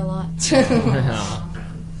miss her a lot. That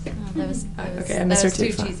was okay. I miss her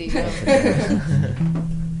too. Too cheesy.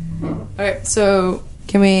 All right, so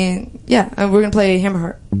can we? Yeah, we're gonna play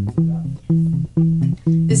Hammerheart.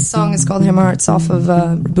 This song is called Hammerheart. It's off of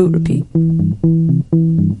Reboot Repeat.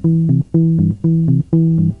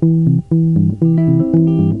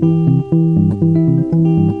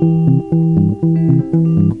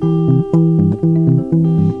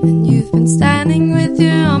 And you've been standing with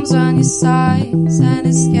your arms on your sides, and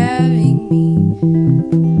it's scaring me.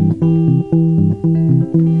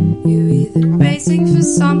 You're either bracing for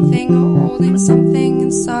something or holding something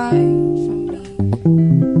inside from me.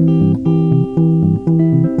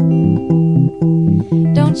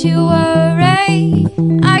 Don't you worry,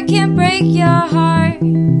 I can't break your heart.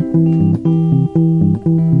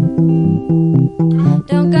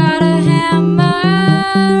 Don't got a hammer,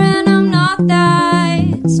 and I'm not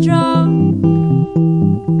that strong.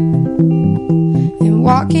 And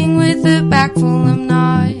walking with a bag full of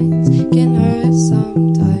knives can hurt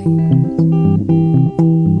sometimes.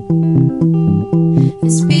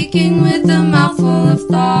 And speaking with a mouthful of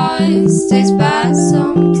thoughts tastes bad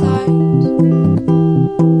sometimes.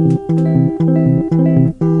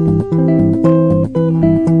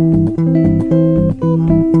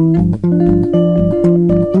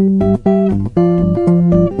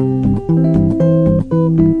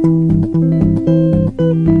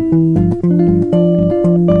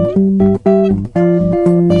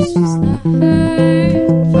 She's not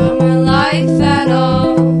hurt from her life at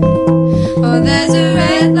all. Oh, there's a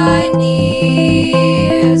red light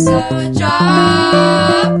near, so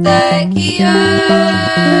drop that gear.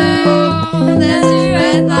 Oh, there's a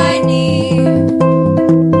red light near.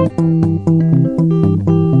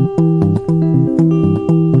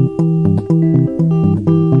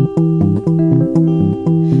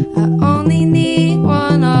 I only need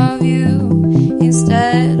one of you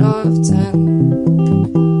instead of 10.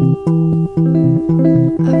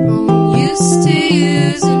 I've grown used to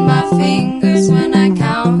using my fingers when I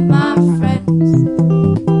count my friends.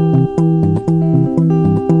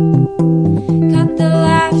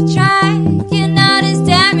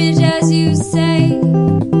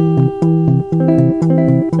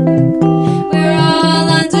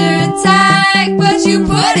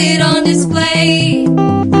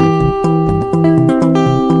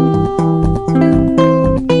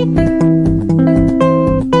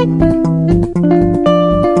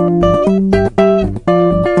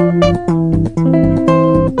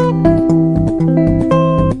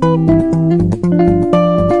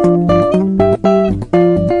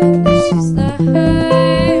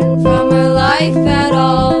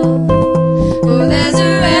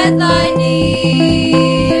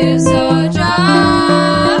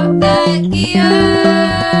 here.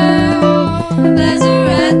 There's a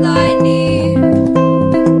red light near.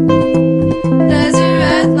 There's a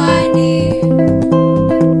red light near.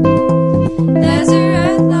 There's a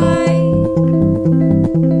red light.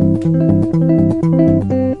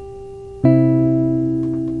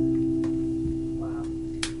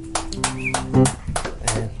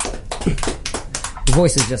 The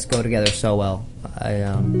voices just go together so well. I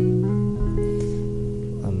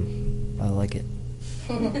like it.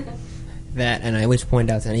 That, and I always point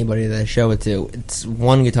out to anybody that I show it to, it's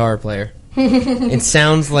one guitar player. It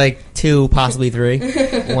sounds like two, possibly three.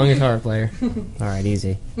 One guitar player. All right,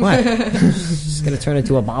 easy. What? Just gonna turn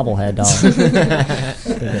into a bobblehead doll.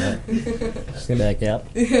 Just gonna be like, yep.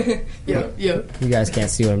 Yep. You guys can't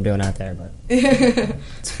see what I'm doing out there, but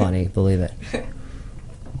it's funny. Believe it.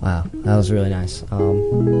 Wow, that was really nice.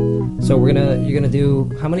 So you're gonna do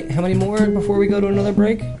how many more before we go to another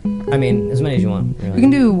break? I mean, as many as you want. Really. We can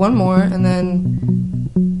do one more, and then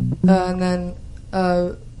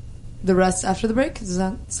the rest after the break. Does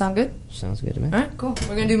that sound good? Sounds good to me. All right, cool.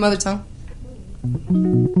 We're gonna do Mother Tongue.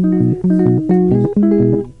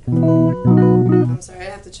 I'm sorry, I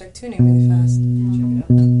have to check tuning really fast. Check it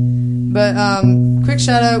out. But quick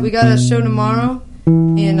shout out. We got a show tomorrow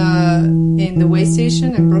in the Way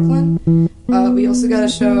Station in Brooklyn. We also got a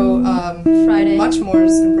show Friday.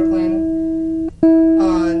 Muchmore's in Brooklyn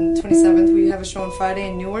on 27th. We have a show on Friday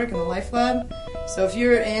in Newark in the Life Lab. So if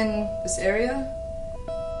you're in this area,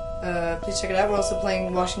 please check it out. We're also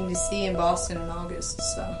playing Washington D.C. and Boston in August.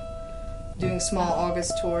 So doing a small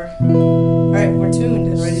August tour. All right, we're tuned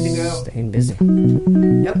and ready to go. Staying busy.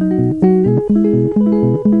 Yep.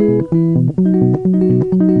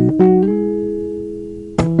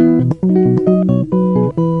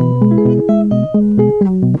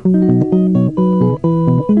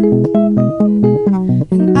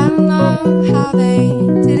 And I don't know how they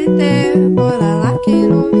did it there, but I like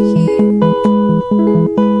it over here.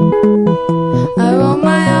 I roll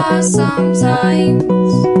my eyes sometimes,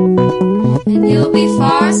 and you'll be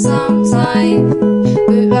far sometime.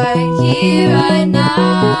 But right here, right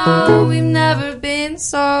now, we've never been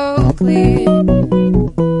so clear.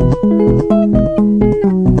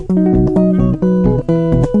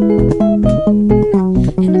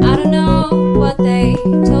 And I don't know what they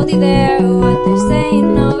told you there or what they're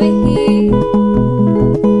saying over here.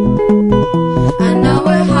 I know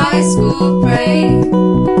we're high school brave.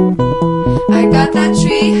 I got that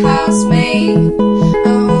treehouse made. I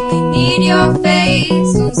only need your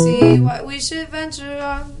face. Don't see why we should venture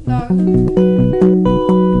on love.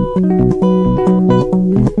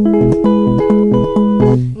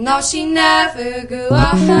 No, she never grew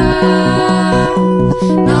up.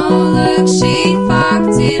 No, look, she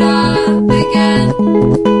fucked it up again.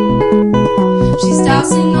 She's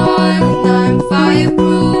dousing oil and I'm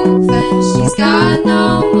fireproof, and she's got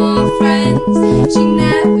no more friends. She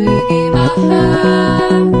never gave up.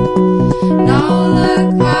 No, look,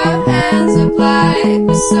 her hands are black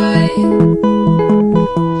beside.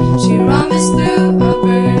 She rummaged through a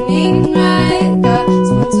burning rag, got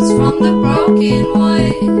splinters from the broken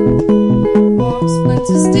wood. More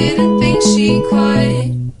splinters didn't think she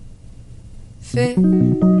could fit.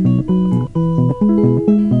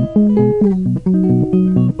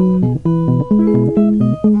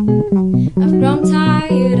 I've grown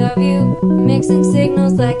tired of you mixing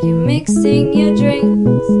signals like you're mixing your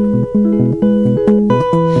drinks.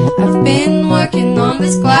 I've been working on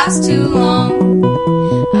this glass too long.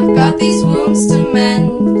 I've got these wounds to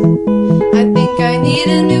mend. I think I need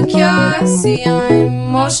a new cure. See,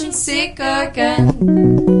 I'm motion sick again.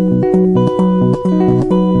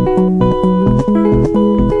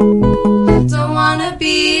 Don't wanna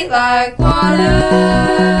be like water.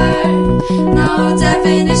 No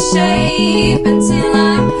definite shape until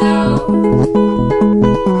I'm held.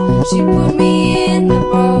 She put me in the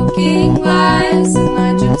broken glass and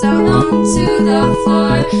I dripped out onto the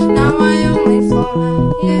floor. Now I only float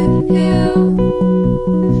out here,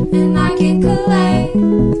 and I can collect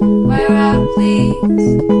where I please.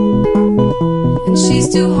 And she's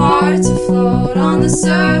too hard to float on the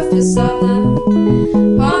surface of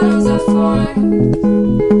the bottles of form,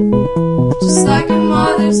 just like her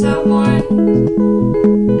mothers have worn.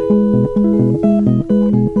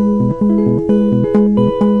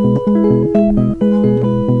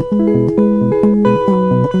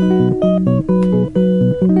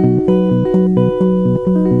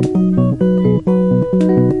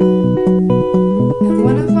 And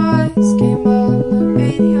one of us came on the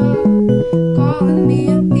radio, calling me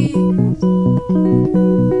a beast,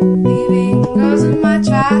 leaving a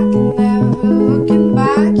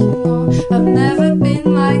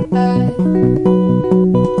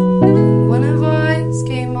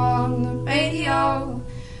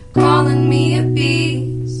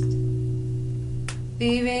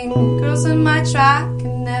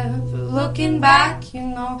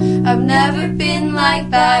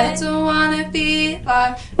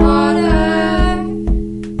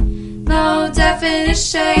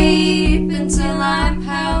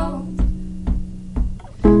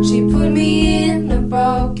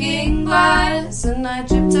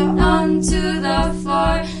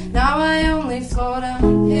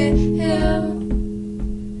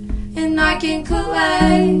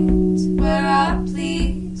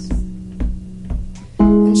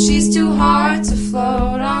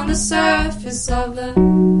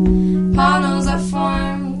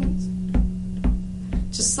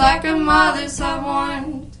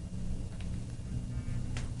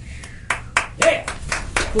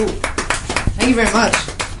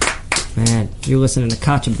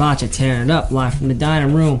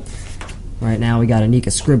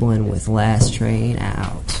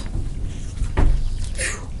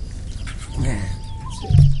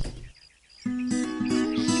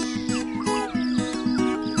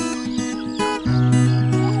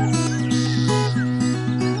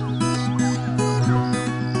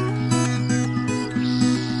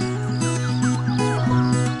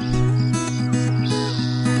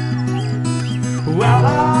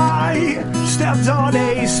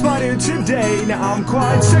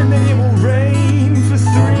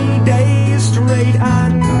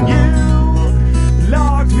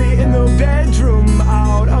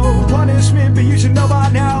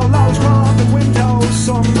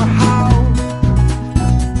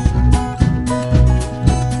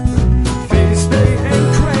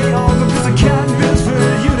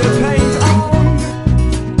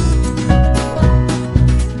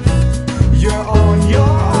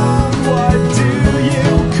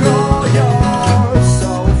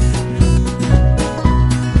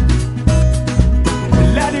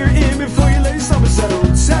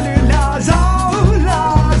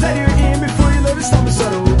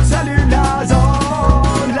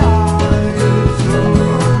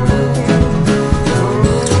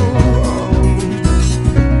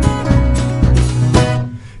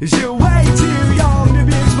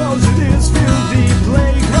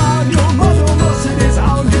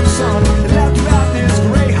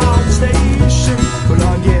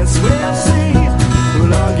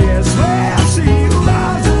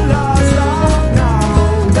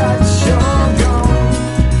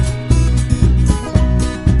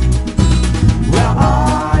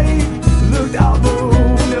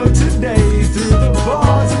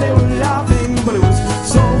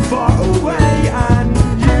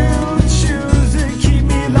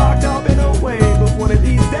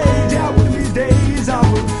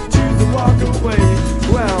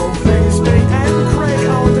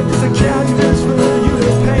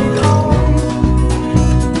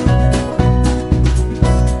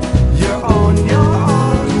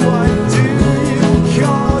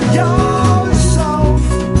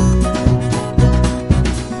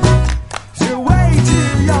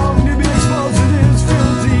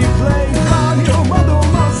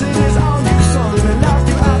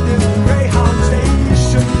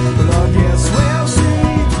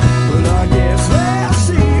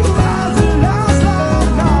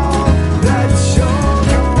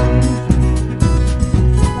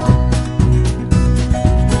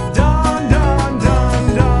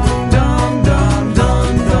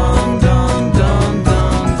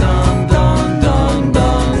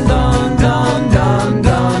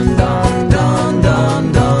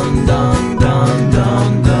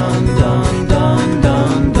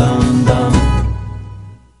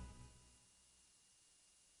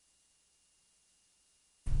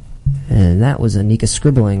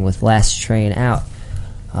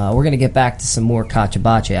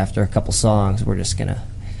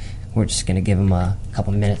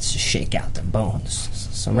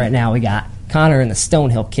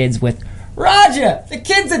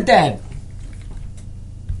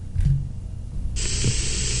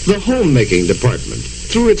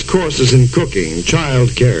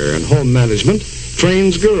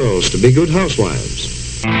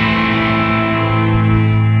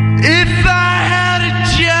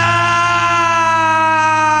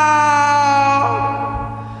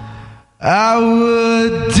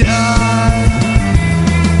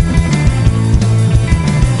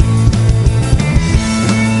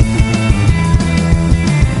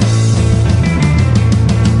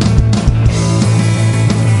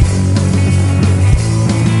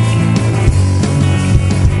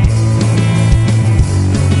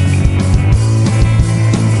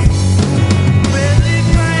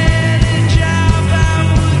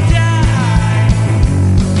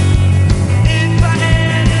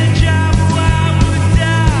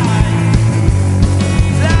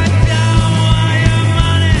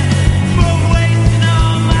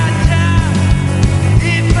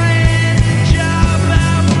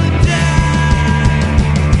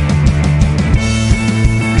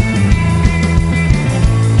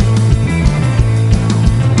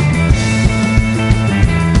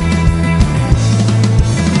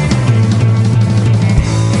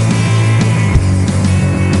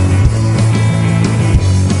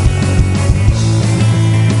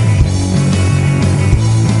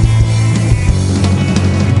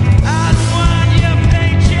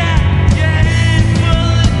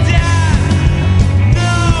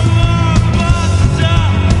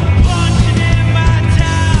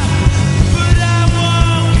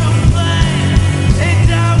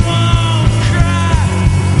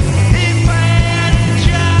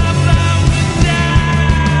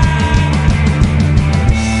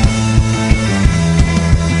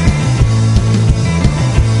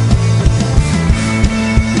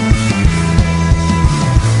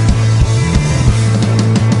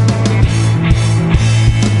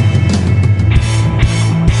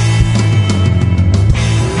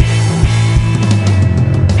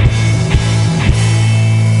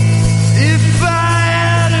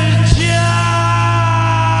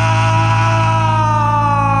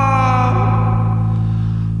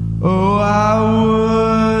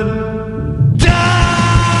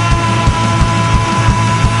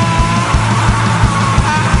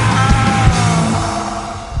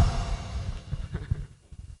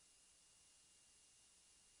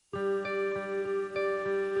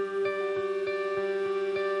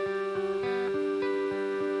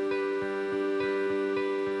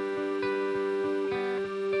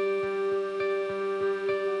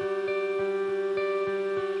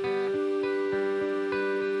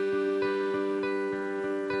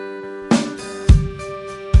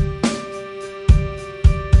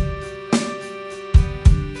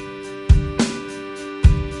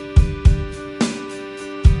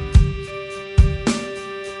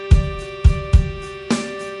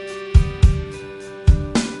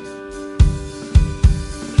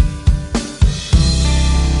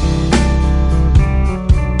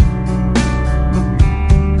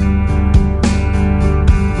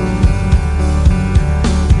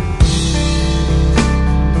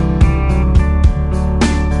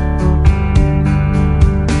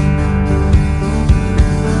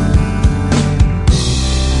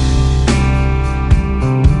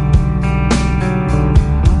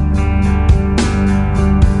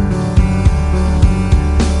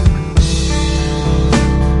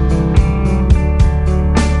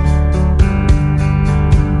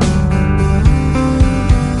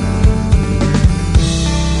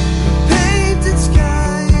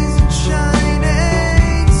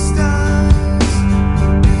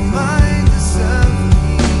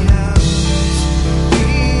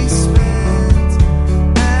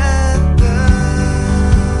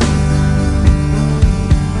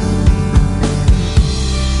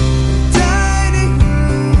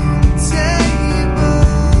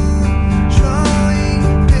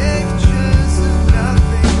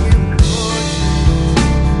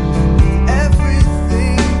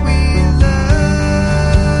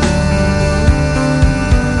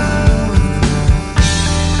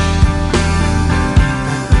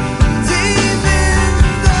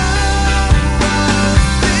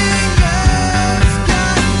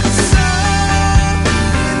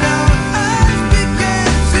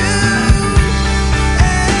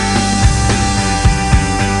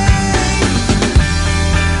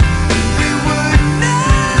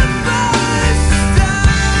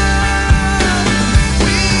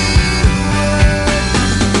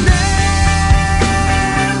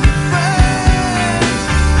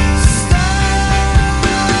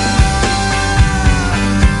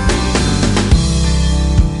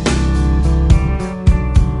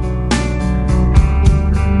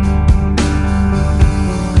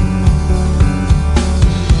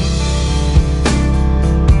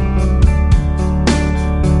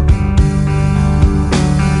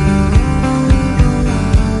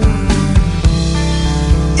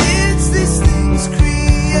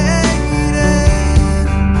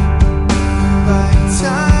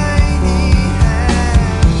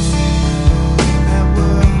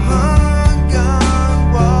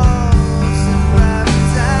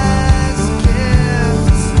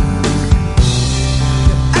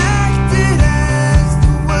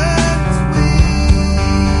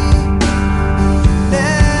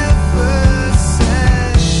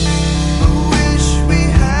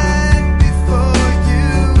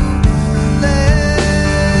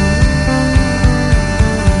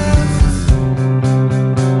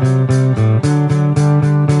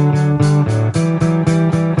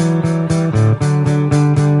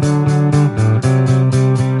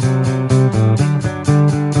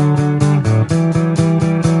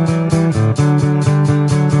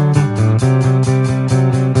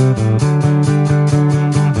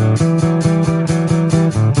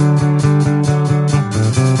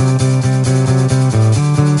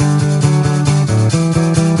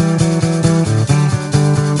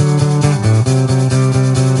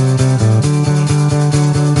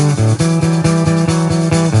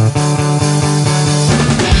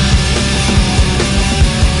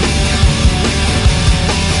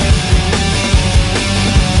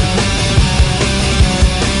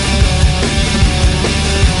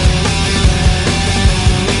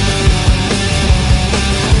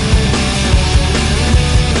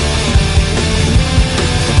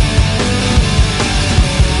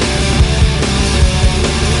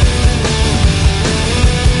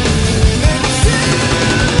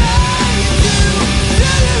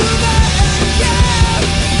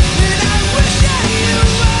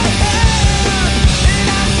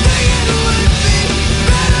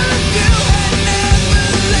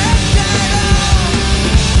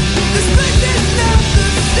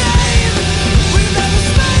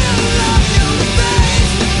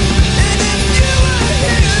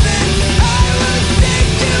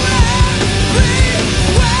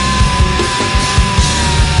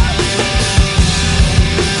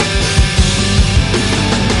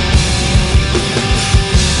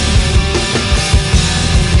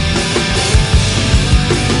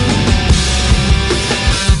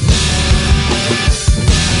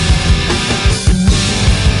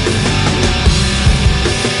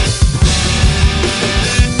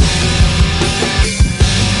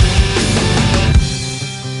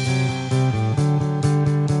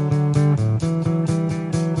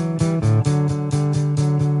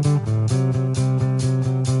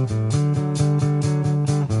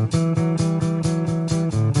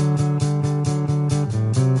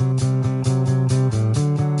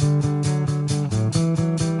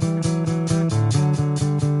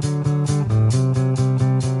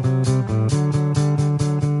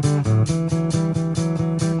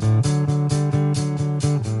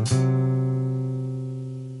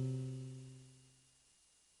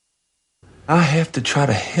I have to try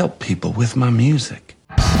to help people with my music.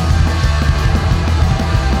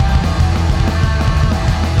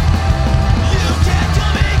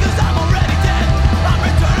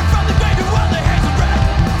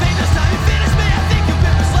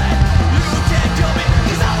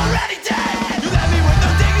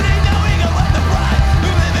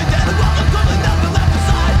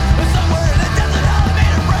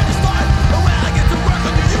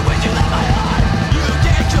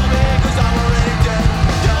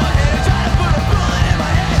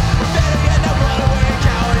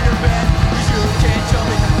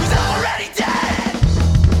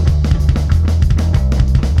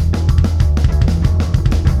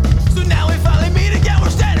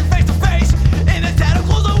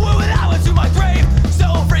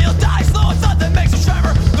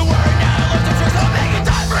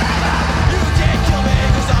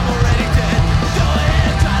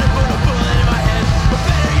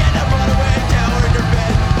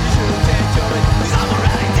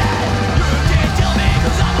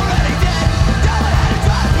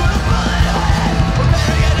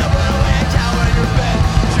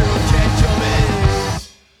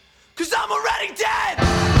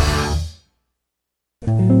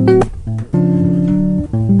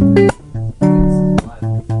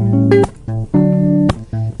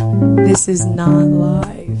 This is not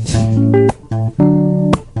live.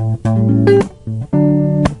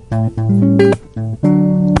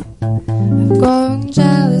 I've grown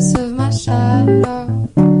jealous of my shadow.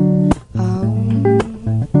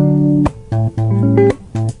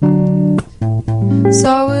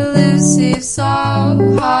 So elusive, so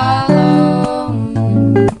hollow.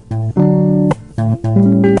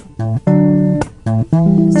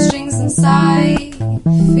 Strings inside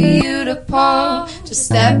for you to pull. Just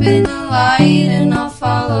step in the light and I'll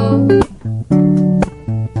follow.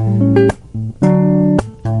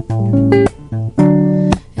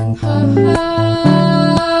 And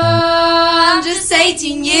I'm just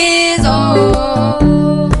 18 years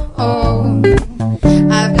old.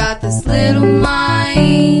 I've got this little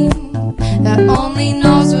mind that only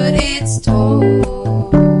knows what it's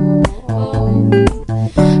told.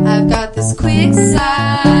 I've got this quicksand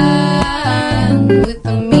with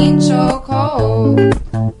a mean chokehold.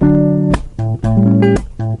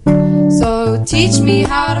 So teach me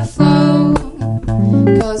how to flow,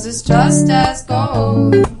 'cause it's just as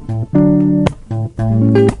gold.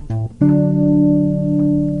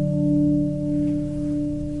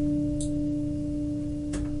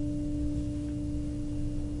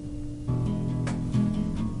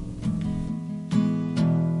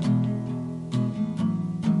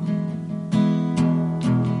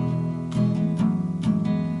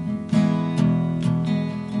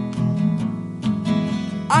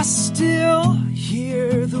 I still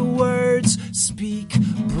hear the words speak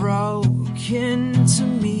broken to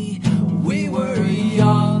me. We were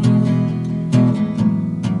young.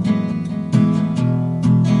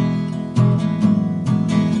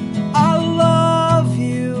 I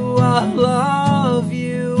love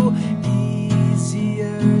you,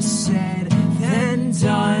 easier said than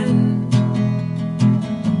done.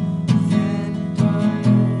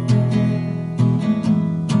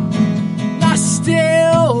 I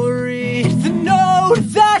still read the note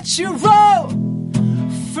that you wrote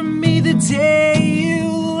for me the day you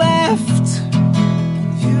left.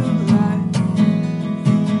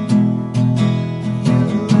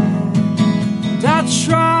 And I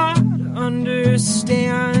try to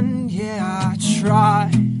understand, yeah, I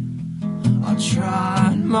tried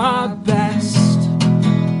my best.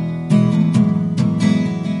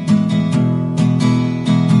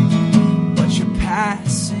 But you're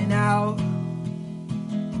passing out.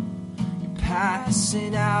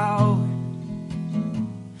 Passing out,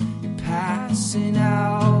 you're passing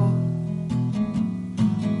out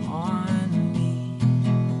on me.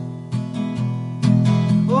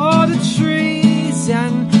 Oh, the trees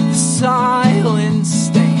and the silence,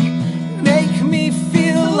 they make me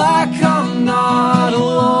feel like I'm not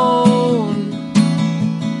alone.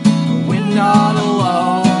 We're not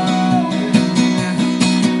alone.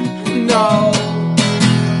 No.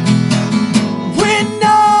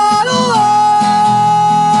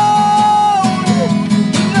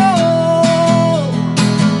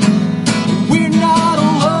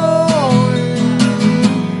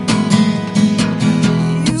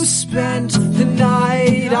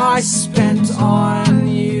 I spent on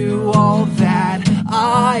you all that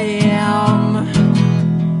I am.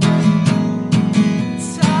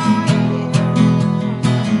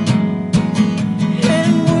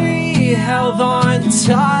 And we held on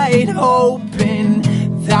tight, hoping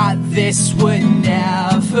that this would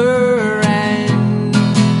never end.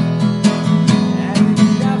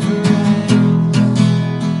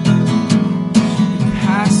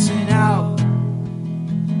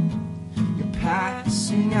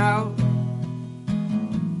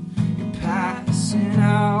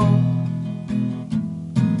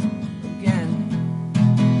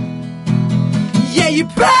 you're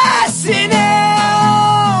passing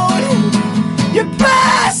out. You're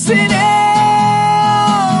passing out.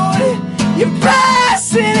 You're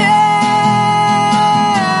passing out.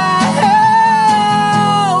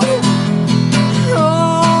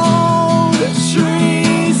 Oh, the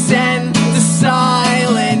trees and the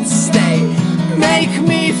silence, they make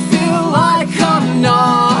me feel like I'm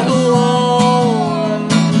not alone.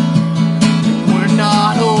 We're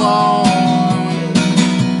not alone.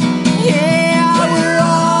 Yeah, we're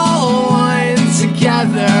all one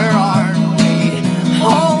together, aren't we?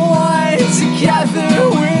 All one together,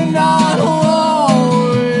 we're not alone.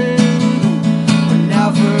 We're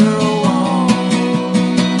never alone.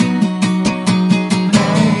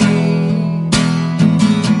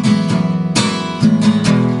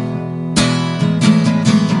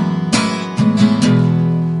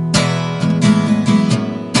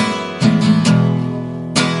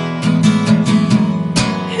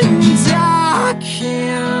 And I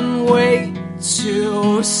can't wait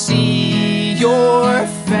to see your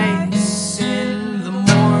face in the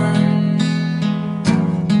morning.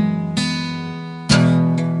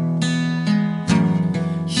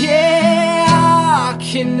 Yeah, I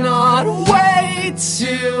cannot wait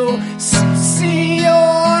to see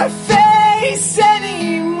your face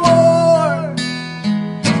anymore.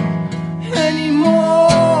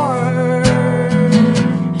 Anymore.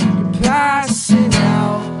 You're passing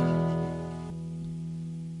out.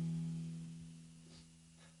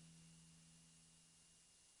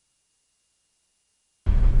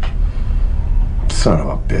 Son of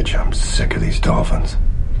a bitch, I'm sick of these dolphins.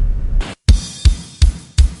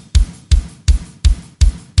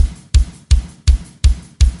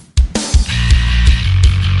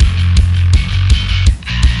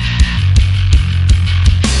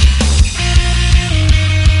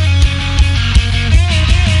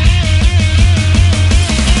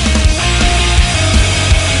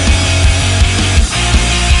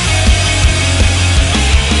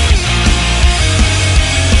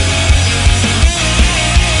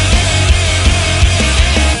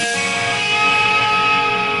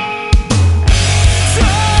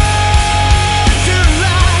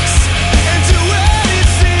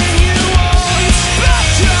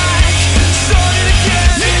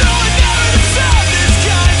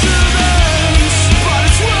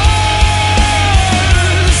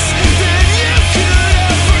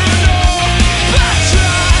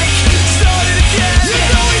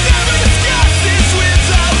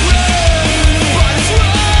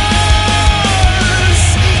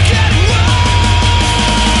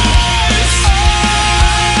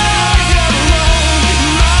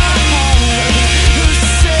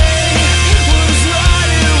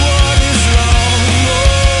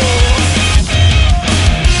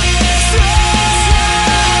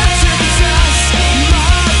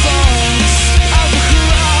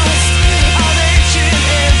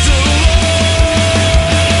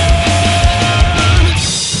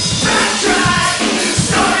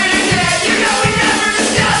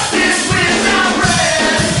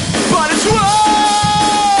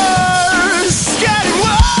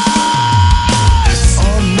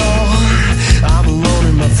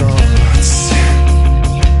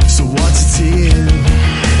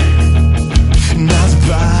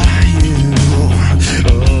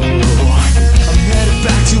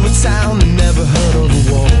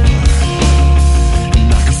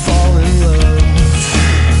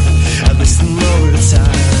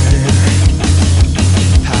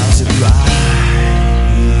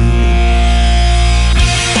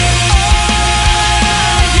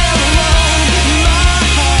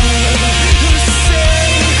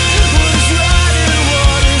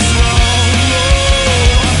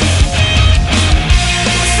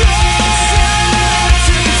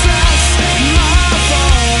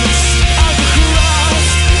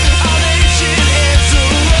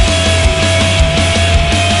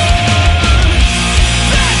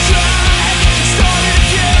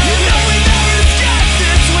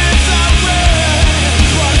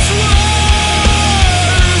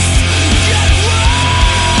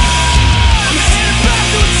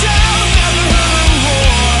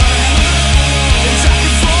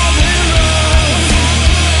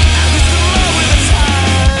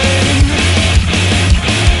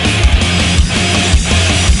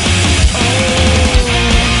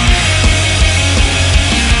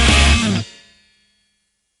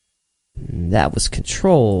 That was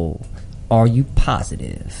Control. Are You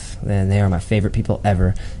Positive? And they are my favorite people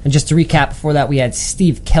ever. And just to recap, before that we had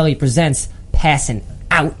Steve Kelly Presents Passing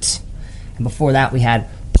Out. And before that we had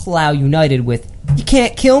Plow United with You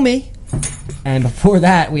Can't Kill Me. And before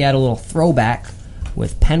that we had a little throwback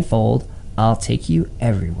with Penfold, I'll Take You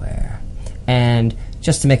Everywhere. And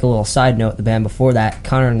just to make a little side note, the band before that,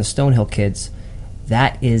 Connor and the Stonehill Kids,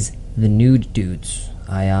 that is the Nude Dudes.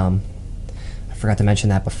 I forgot to mention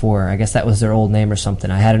that before. I guess that was their old name or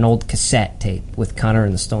something. I had an old cassette tape with Connor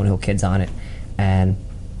and the Stonehill Kids on it, and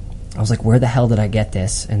I was like, where the hell did I get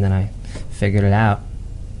this? And then I figured it out.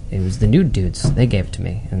 It was the Nude Dudes. They gave it to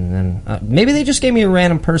me. And then maybe they just gave me a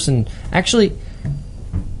random person. Actually,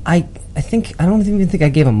 I don't even think I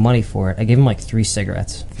gave them money for it. I gave them like 3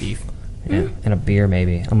 cigarettes. Thief. Yeah, and a beer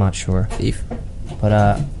maybe. I'm not sure. Thief. But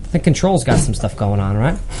I think Control's got some stuff going on,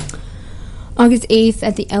 right? August 8th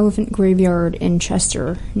at the Elephant Graveyard in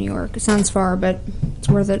Chester, New York. It sounds far, but it's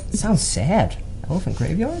worth it. It sounds sad. Elephant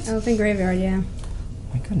Graveyard? Elephant Graveyard, yeah.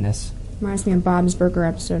 My goodness. Reminds me of Bob's Burger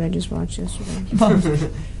episode I just watched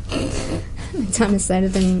yesterday. Thomas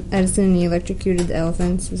Edison electrocuted the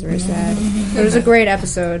elephants. It was very sad. It was a great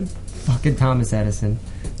episode. Fucking Thomas Edison.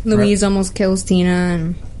 Louise almost kills Tina,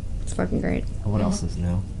 and it's fucking great. What else is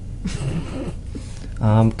new?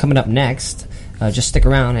 Coming up next, just stick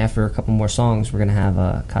around. After a couple more songs, we're going to have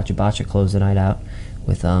Kachabacha close the night out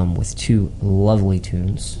with 2 lovely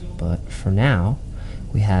tunes. But for now,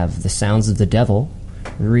 we have The Sounds of the Devil,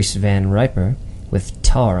 Reese Van Riper, with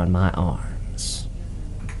Tar on My Arms.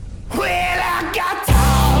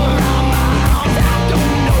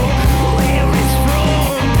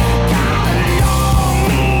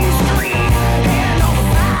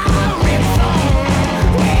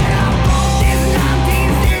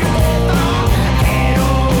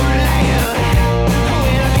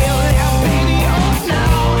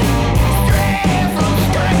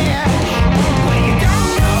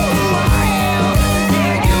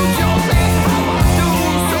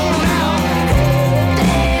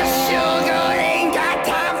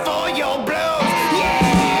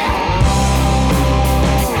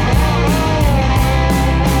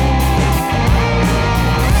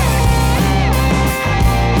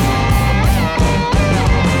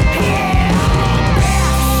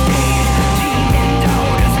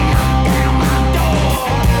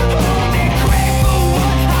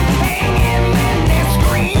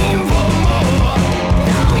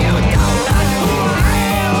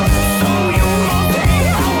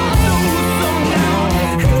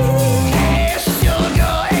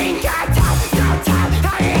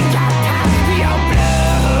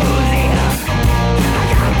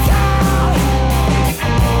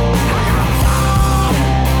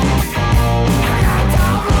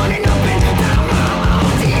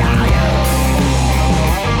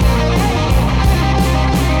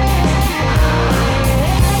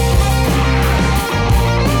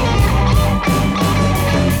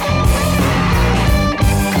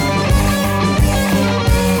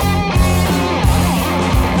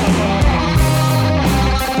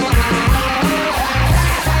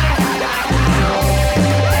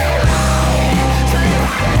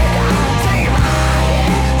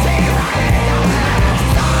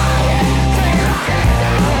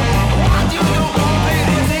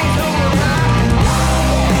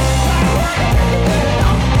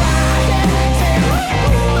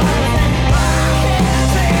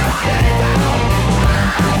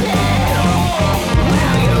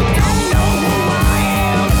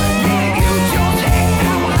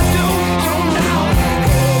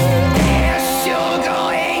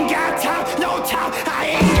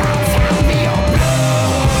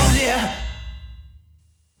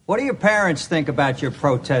 What do your parents think about your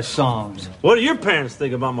protest songs? What do your parents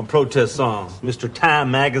think about my protest songs, Mr.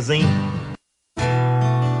 Time Magazine?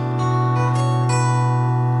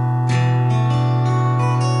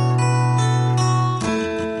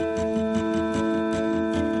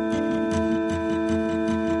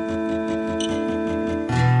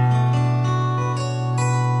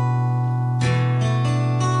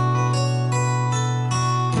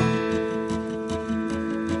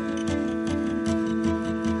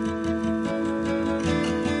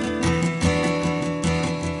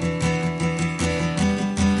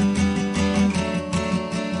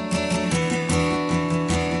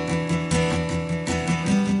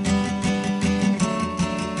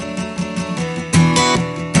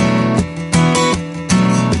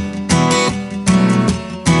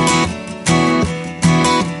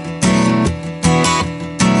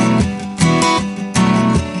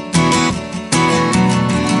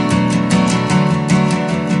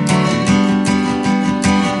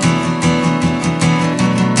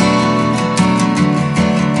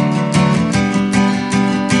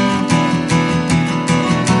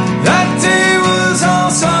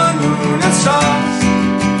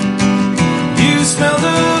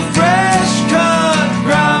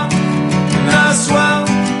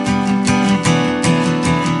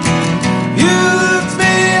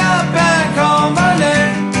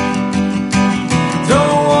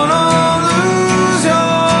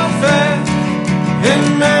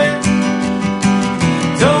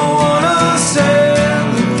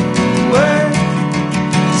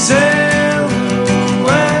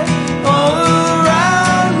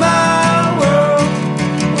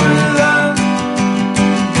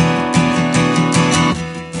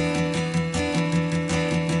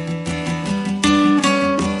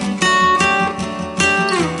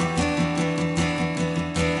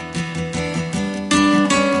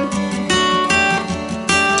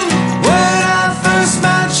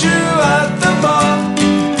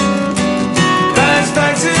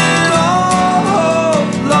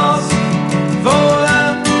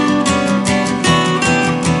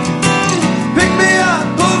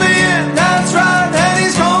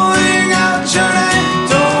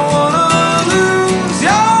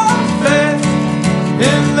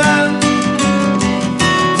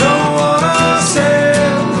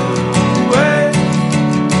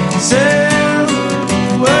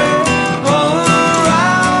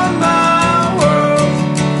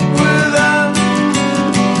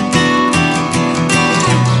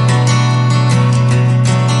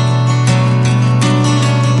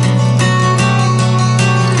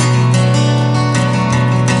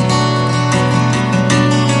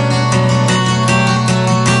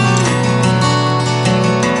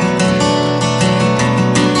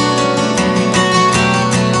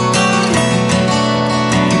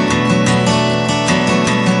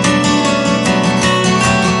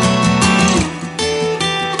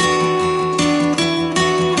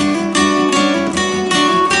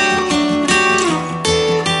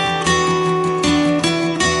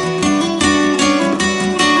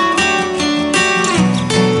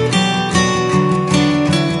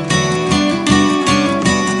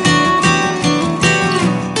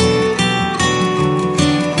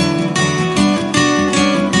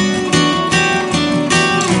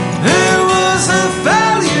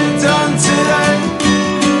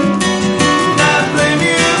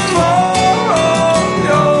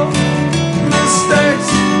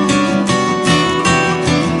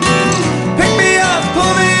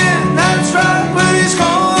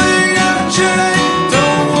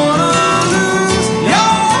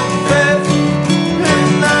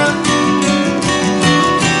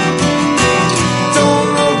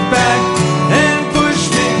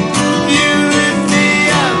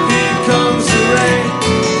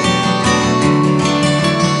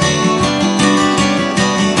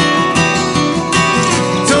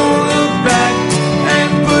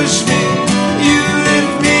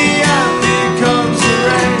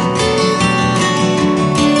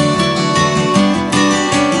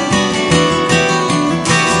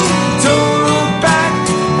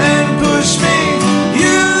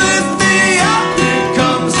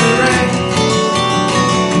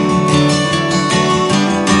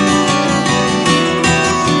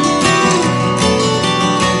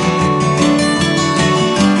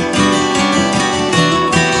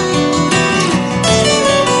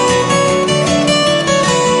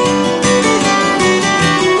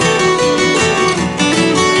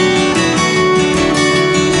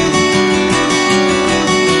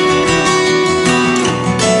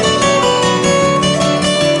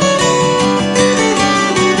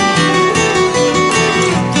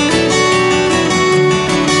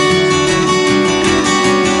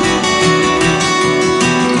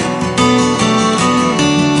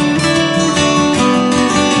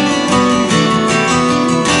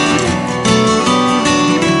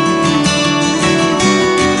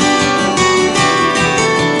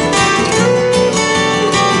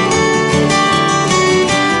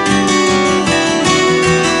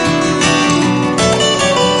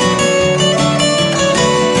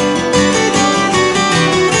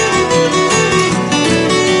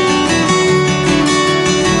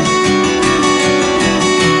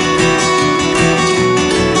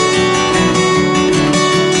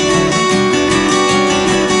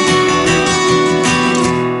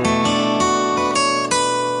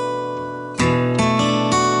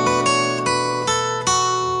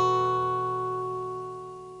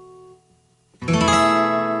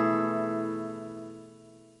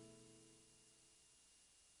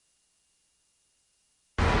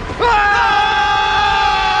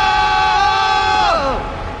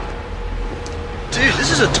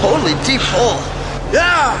 Oh,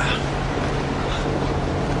 yeah.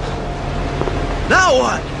 Now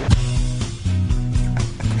what?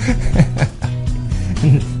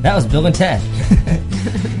 That was Bill and Ted.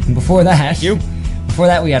 And before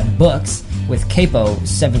that, we had Books with Capo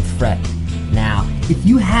 7th Fret. Now, if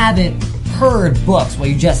you haven't heard Books, well,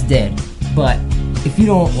 you just did. But if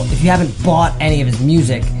you haven't bought any of his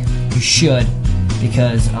music, you should,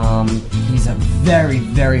 because he's a very,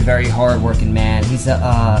 very, very hard-working man. He's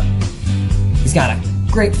got a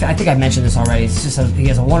great. I think I mentioned this already. He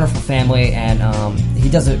has a wonderful family, and he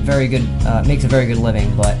does a very good, makes a very good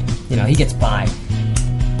living. But he gets by.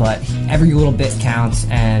 But every little bit counts,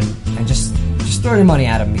 and just throw your money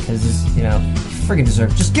at him, because you friggin'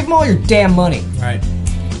 deserve. Just give him all your damn money. Right.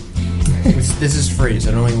 This is free,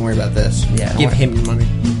 so don't even worry about this. Yeah, give him your money.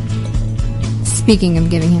 Speaking of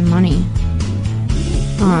giving him money,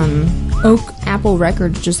 Oak Apple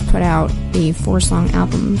Records just put out a 4-song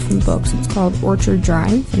album from Books. It's called Orchard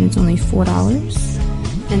Drive, and it's only $4.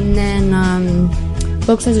 And then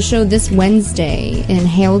Books has a show this Wednesday in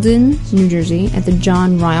Haledon, New Jersey, at the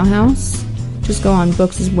John Ryle House. Just go on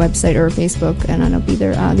Books' website or Facebook, and it'll be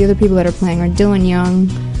there. The other people that are playing are Dylan Young,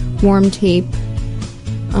 Warm Tape,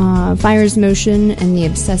 Fire's Motion, and The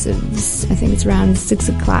Obsessives. I think it's around 6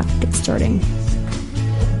 o'clock it's starting.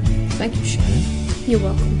 Thank you, Shannon. You're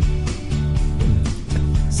welcome.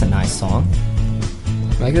 It's a nice song.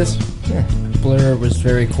 Like this? Yeah. Blur was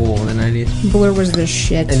very cool in the 90s. Blur was the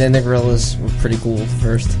shit. And then the Gorillaz were pretty cool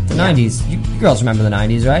first. The 90s. You girls remember the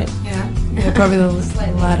 90s, right? Yeah, probably the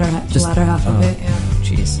latter half of it, yeah.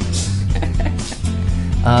 Jeez.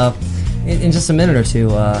 In just a minute or two,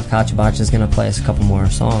 Kachibach is going to play us a couple more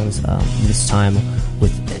songs, this time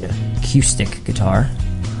with an acoustic guitar.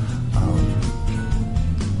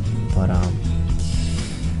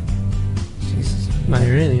 Jesus. Not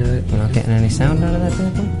hearing anything of it. We're not getting any sound out of that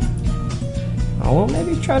thing? Oh, well,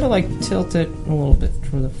 maybe try to, tilt it a little bit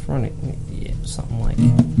from the front. Yeah, something like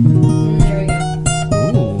that. There we go.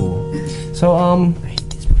 Ooh. So,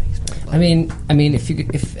 I mean,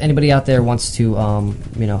 if anybody out there wants to,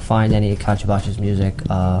 find any of Kachibach's music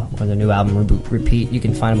or their new album Repeat, you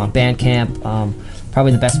can find them on Bandcamp.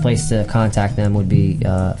 Probably the best place to contact them would be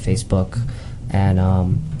Facebook, and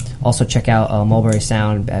also check out Mulberry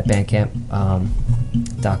Sound at Bandcamp.com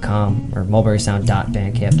or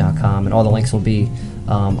mulberrysound.bandcamp.com, and all the links will be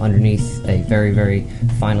underneath a very, very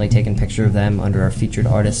finely taken picture of them under our featured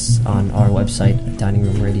artists on our website,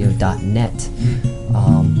 diningroomradio.net.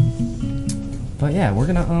 But yeah, we're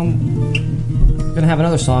gonna have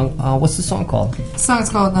another song. What's the song called? The song's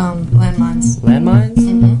called Landmines. Landmines?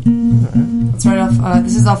 Mm-hmm. Alright. It's right off.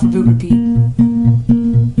 This is off of Boot Repeat.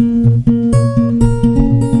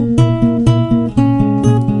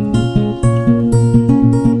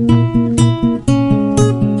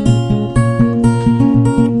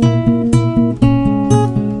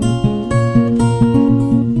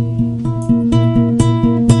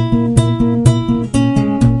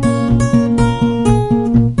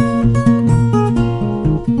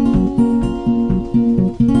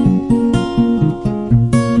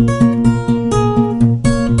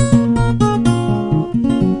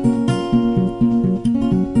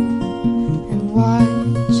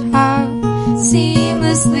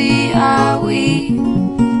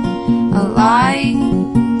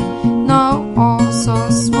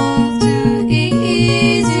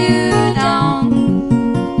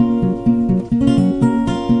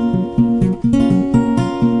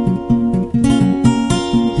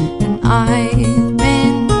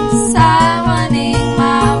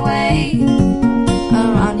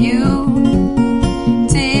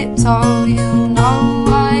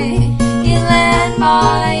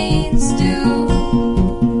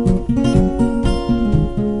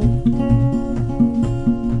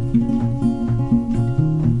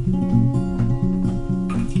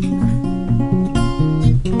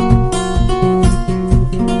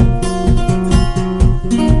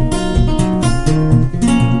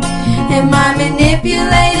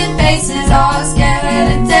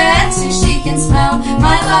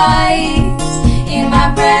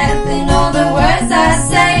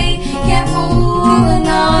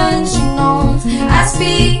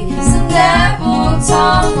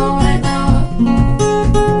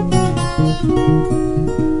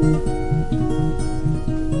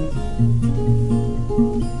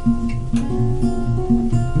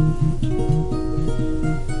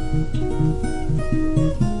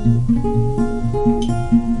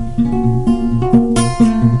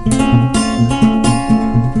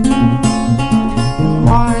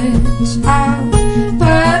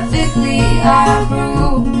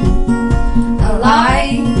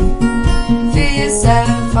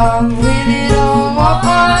 From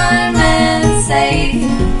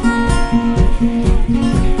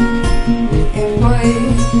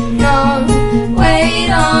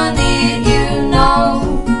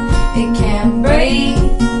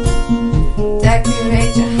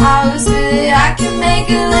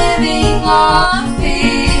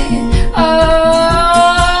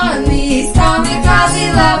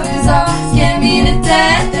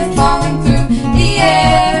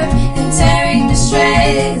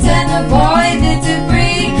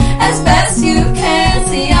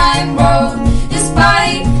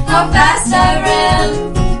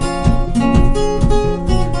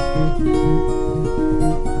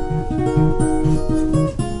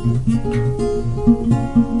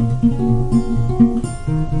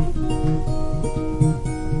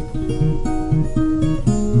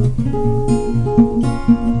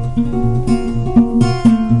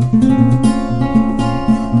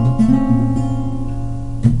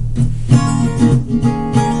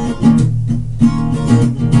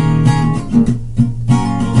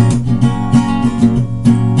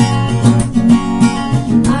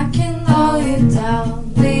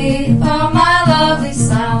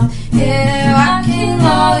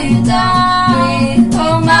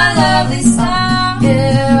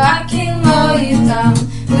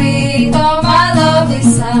with all my lovely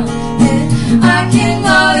sound. And I can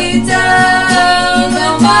love you down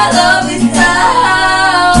on my lovely sound.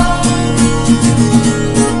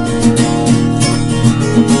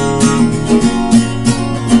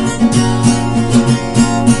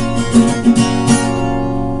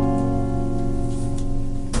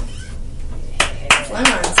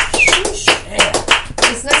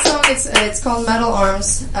 This next song, it's called Metal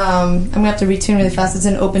Arms. I'm gonna have to retune really fast. It's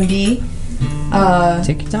in open D.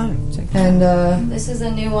 Take your time. This is a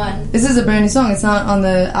new one. This is a brand new song. It's not on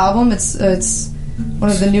the album. It's one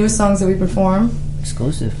of the newest songs that we perform.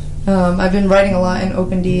 Exclusive. I've been writing a lot in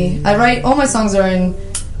open D. All my songs are in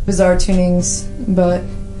bizarre tunings, but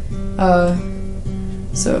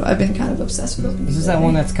so I've been kind of obsessed with open D. Is this that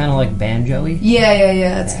one that's kind of like banjo-y?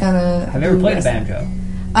 Yeah. It's kind of. Have you ever played a banjo?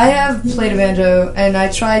 I have played a banjo, and I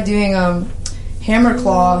tried doing hammer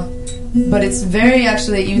claw, but it's very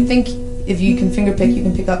actually. You think if you can finger pick, you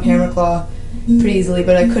can pick up hammer claw pretty easily,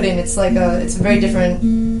 but I couldn't. It's like it's a very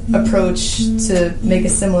different approach to make a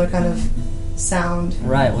similar kind of sound.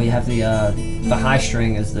 Right. Well, you have the high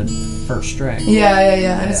string as the first string.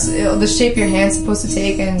 Yeah. And it's the shape your hand's supposed to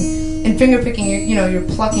take, and in finger picking, you're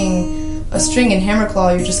plucking a string. In hammer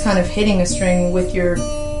claw, you're just kind of hitting a string with your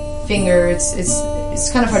finger. It's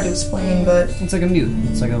kind of hard to explain, but it's like a mute.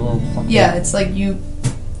 It's like a little. Yeah, it's like it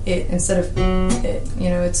instead of it.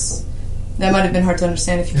 It's. That might have been hard to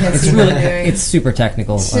understand if you can't see what I'm doing. It's super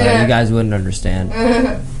technical. You guys wouldn't understand.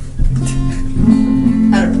 I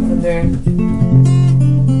don't know what I'm doing.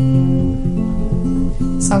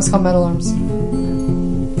 The song's called Metal Arms.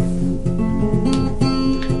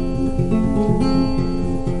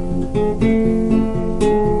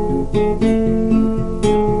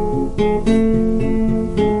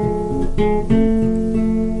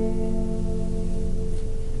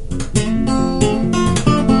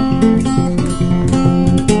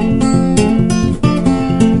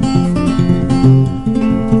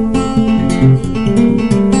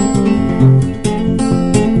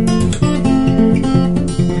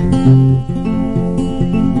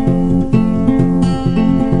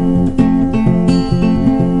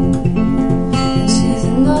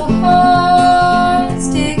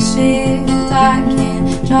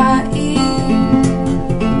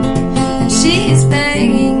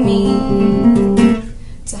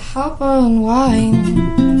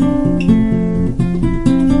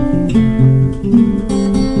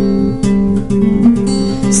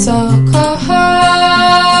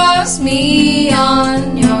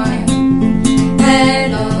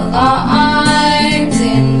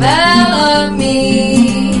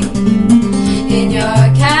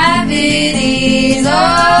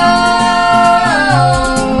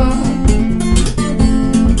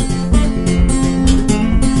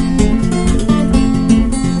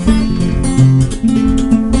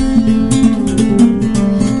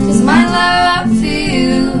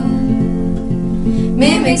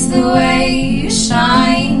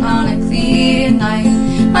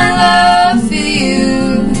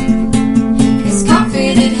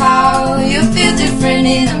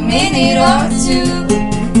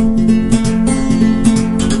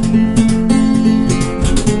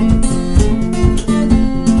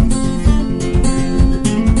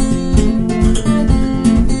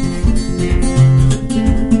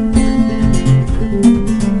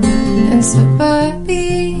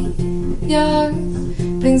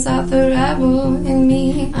 Brings out the rebel in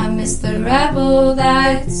me. I miss the rebel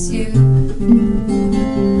that's you.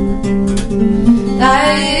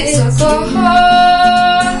 That so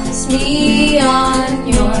course me on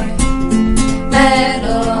your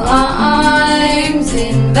metal arms,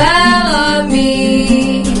 envelop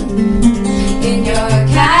me in your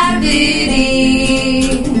cavities.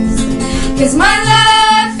 'Cause my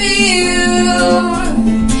love for you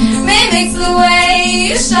mimics the way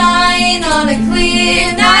you shine on a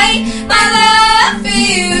clear night. My love for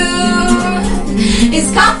you is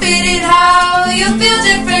confident how you'll feel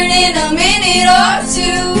different in a minute or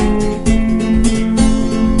two.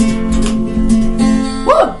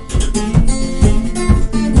 Woo!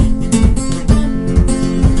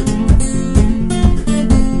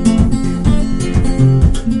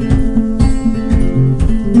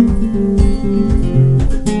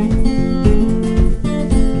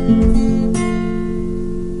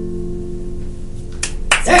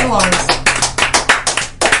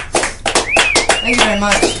 Thank you very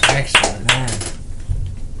much. Excellent, man.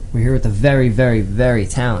 We're here with the very, very, very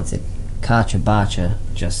talented Katja Bacha,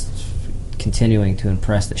 just continuing to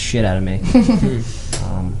impress the shit out of me.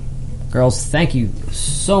 girls, thank you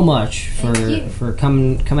so much for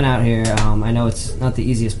coming out here. I know it's not the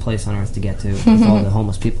easiest place on earth to get to with all the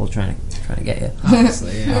homeless people trying to get you.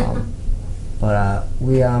 Honestly, yeah. But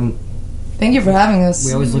we thank you for having us.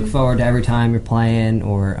 We always look forward to every time you're playing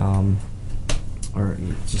or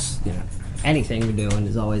just anything you're doing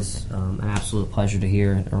is always an absolute pleasure to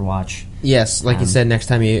hear or watch. Yes, like you said, next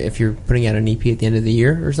time if you're putting out an EP at the end of the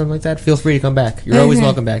year or something like that, feel free to come back. You're always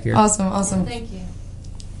welcome back here. Awesome. Thank you.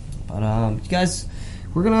 But you guys,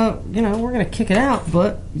 we're gonna kick it out.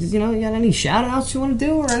 But you got any shout outs you want to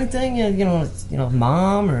do or anything?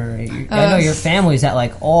 Mom or I know your family's at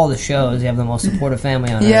like all the shows. You have the most supportive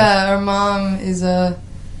family on earth. Yeah, our mom is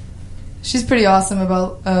she's pretty awesome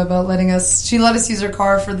about letting us. She let us use her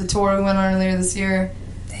car for the tour we went on earlier this year.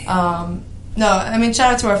 No, I mean,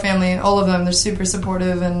 shout out to our family, all of them. They're super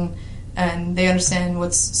supportive and they understand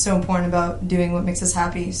what's so important about doing what makes us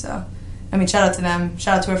happy. So, I mean, shout out to them.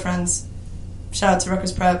 Shout out to our friends. Shout out to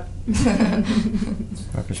Rutgers Prep.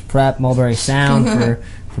 Rutgers Prep, Mulberry Sound for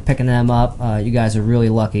picking them up. You guys are really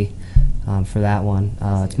lucky for that one.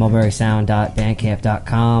 It's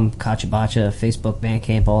mulberrysound.bandcamp.com, Kachabacha, Facebook,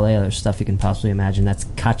 Bandcamp, all the other stuff you can possibly imagine. That's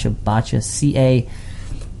Kachabacha, C-A...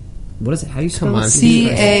 What is it? How do you spell it?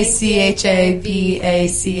 C-A-C-H-A-B-A-C-H-A.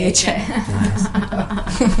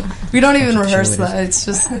 We don't even rehearse that. It's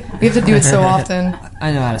just we have to do it so often.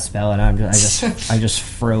 I know how to spell it. I just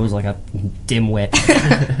froze like a dimwit.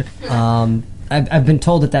 I've been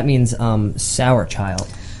told that means sour child.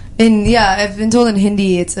 I've been told in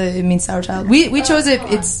Hindi it means sour child. We chose it.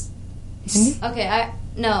 It's Hindi. Okay,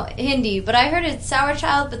 Hindi, but I heard it's sour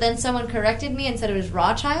child. But then someone corrected me and said it was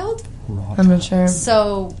raw child. I'm not sure.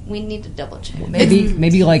 So we need to double check.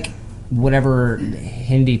 Maybe like whatever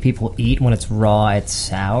Hindi people eat when it's raw, it's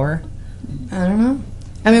sour. I don't know.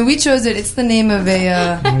 I mean, we chose it. It's the name of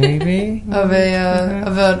an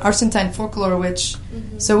Argentine folklore witch.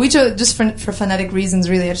 Mm-hmm. So we chose just for phonetic reasons.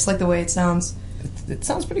 Really, I just like the way it sounds. It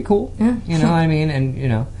sounds pretty cool. Yeah. You know what I mean? And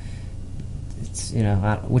it's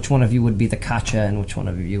which one of you would be the Kacha and which one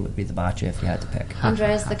of you would be the Bacha if you had to pick?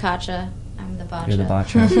 Andrea's the Kacha. I'm the Bacha. You're the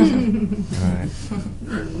Bacha. All right.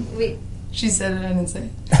 She said it. I didn't say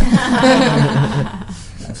it.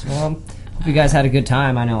 Yes, well, hope you guys had a good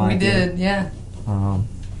time. I know I did. Yeah.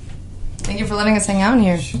 Thank you for letting us hang out in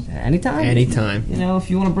here. Anytime. If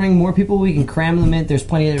you want to bring more people, we can cram them in. There's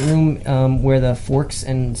plenty of room where the forks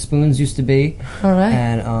and spoons used to be. All right.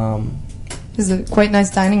 And it's a quite nice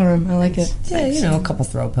dining room. I like it. Yeah, a couple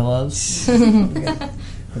throw pillows.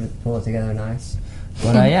 Pull it together nice.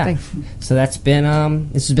 But yeah. So that's been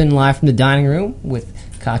this has been Live from the Dining Room with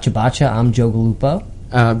Kachabacha. I'm Joe Galupo.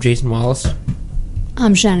 I'm Jason Wallace.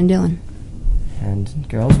 I'm Shannon Dillon. And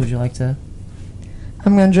girls, would you like to?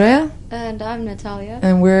 I'm Andrea. And I'm Natalia.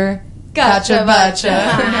 And we're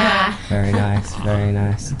Kachabacha. Very nice. Very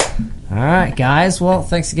nice. All right, guys. Well,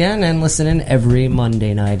 thanks again, and listen in every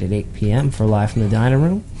Monday night at 8 p.m. for Live from the Dining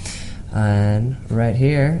Room. And right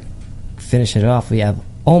here, finish it off, we have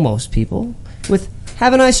Almost People with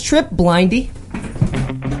Have a Nice Trip, Blindy.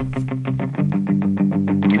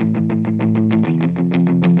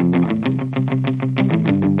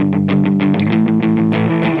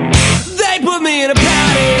 They put me in a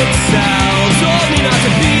padded cell, told me not to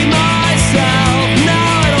be myself. Now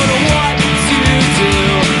I don't know what to do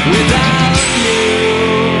without you.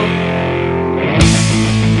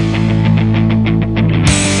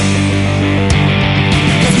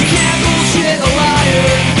 'Cause you can't bullshit a liar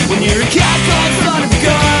when you're a cat-called son of a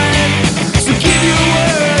gun. So give your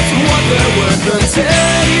words what they're worth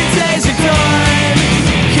until you taste your gun.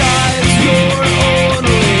 'Cause you're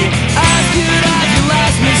only as good as your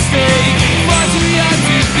last mistake. Far too young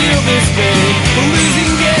to feel this pain. A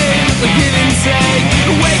losing game, a give and take.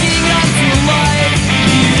 Waking up to a life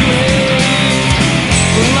you hate.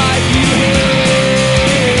 A life you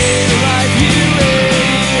hate. A life you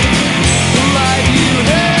hate. A life you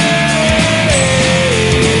hate.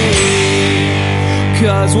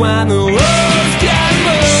 'Cause when the roads get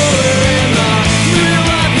lower and the thrill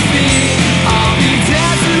of your feet, I'll be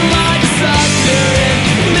dancing like a sucker in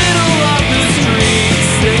the middle of the street,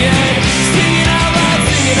 singing, singing out loud,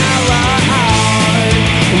 singing out loud.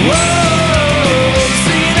 Whoa,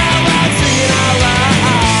 singing out loud, singing out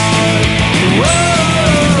loud. Whoa.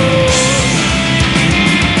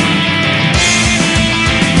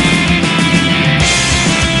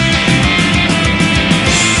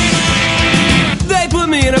 They put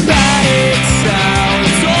me in a padded cell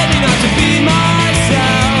and told me not to be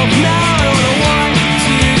myself. Now I don't know what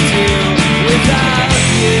to do without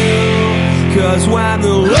you. 'Cause when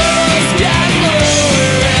the lows get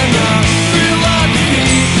lower and the thrill of the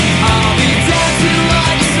beat, I'll be dancing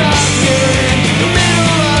like a sucker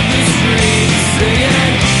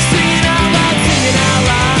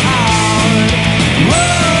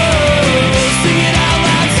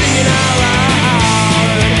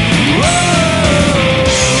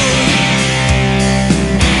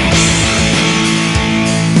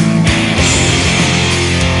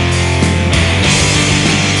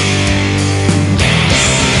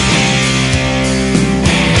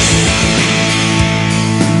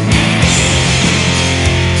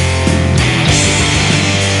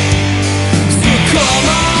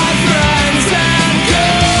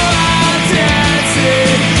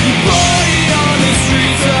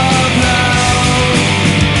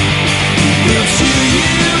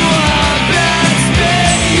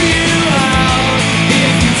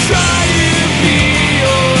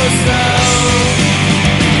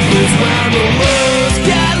the world.